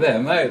 I'm happy with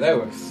them. They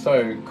were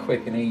so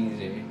quick and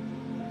easy.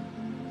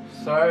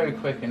 So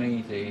quick and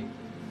easy.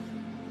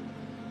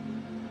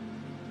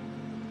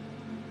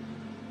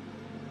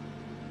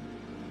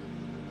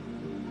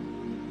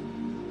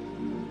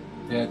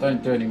 Yeah,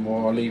 don't do any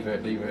more. I'll leave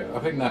it. I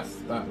think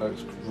that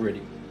looks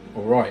really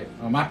alright.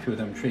 I'm happy with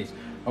them trees.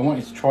 I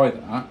wanted to try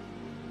that.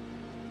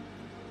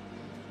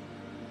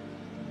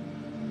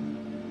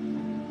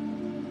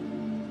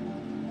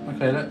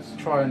 Okay, let's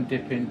try and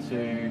dip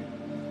into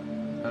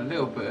a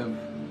little bit of...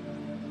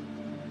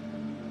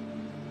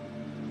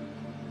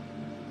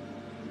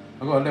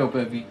 I've got a little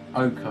bit of the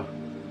ochre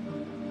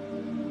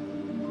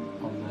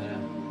on there.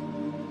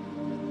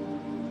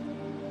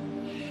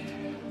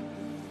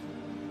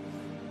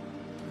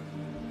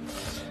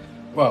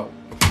 Well,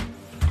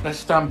 let's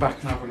stand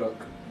back and have a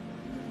look.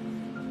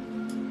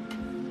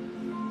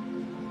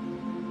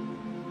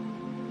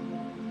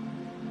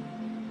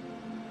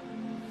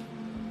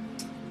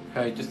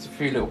 Okay, just a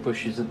few little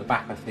bushes at the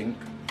back, I think.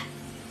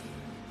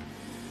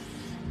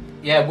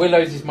 Yeah,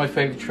 willows is my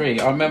favourite tree.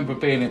 I remember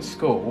being at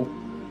school,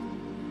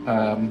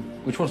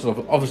 which was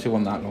obviously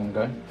wasn't that long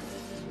ago.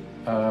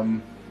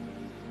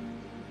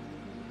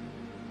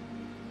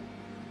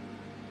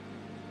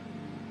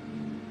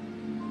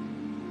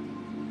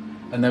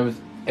 And there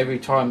was, every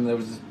time there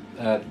was,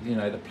 you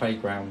know, the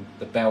playground,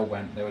 the bell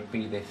went, there would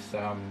be this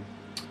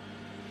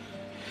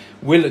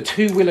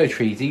two willow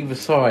trees either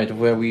side of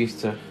where we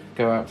used to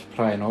go out to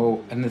play, and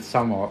in the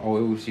summer I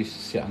always used to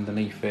sit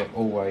underneath it,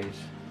 always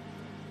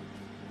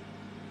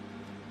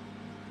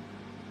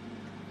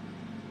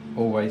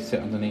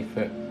sit underneath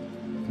it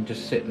and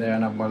just sit there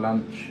and have my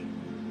lunch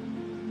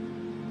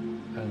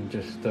and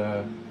just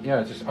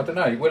yeah, just I don't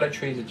know, willow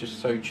trees are just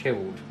so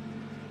chilled.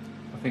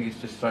 I think it's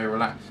just so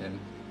relaxing.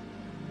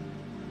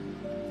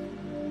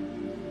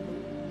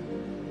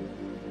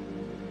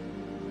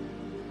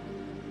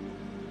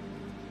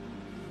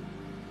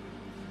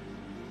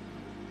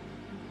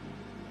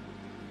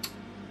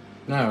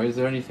 Now, is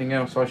there anything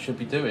else I should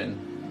be doing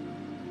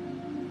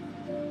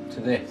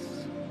to this?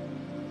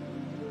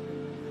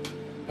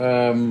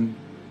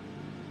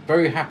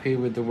 Very happy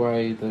with the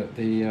way that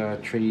the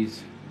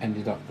trees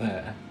ended up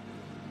there.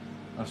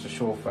 That's a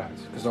sure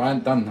fact, because I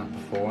hadn't done that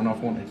before and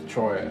I've wanted to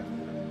try it.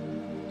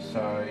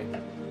 So,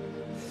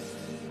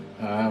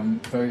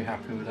 very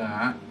happy with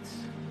that.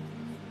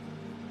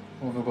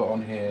 What have I got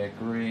on here?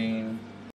 Green.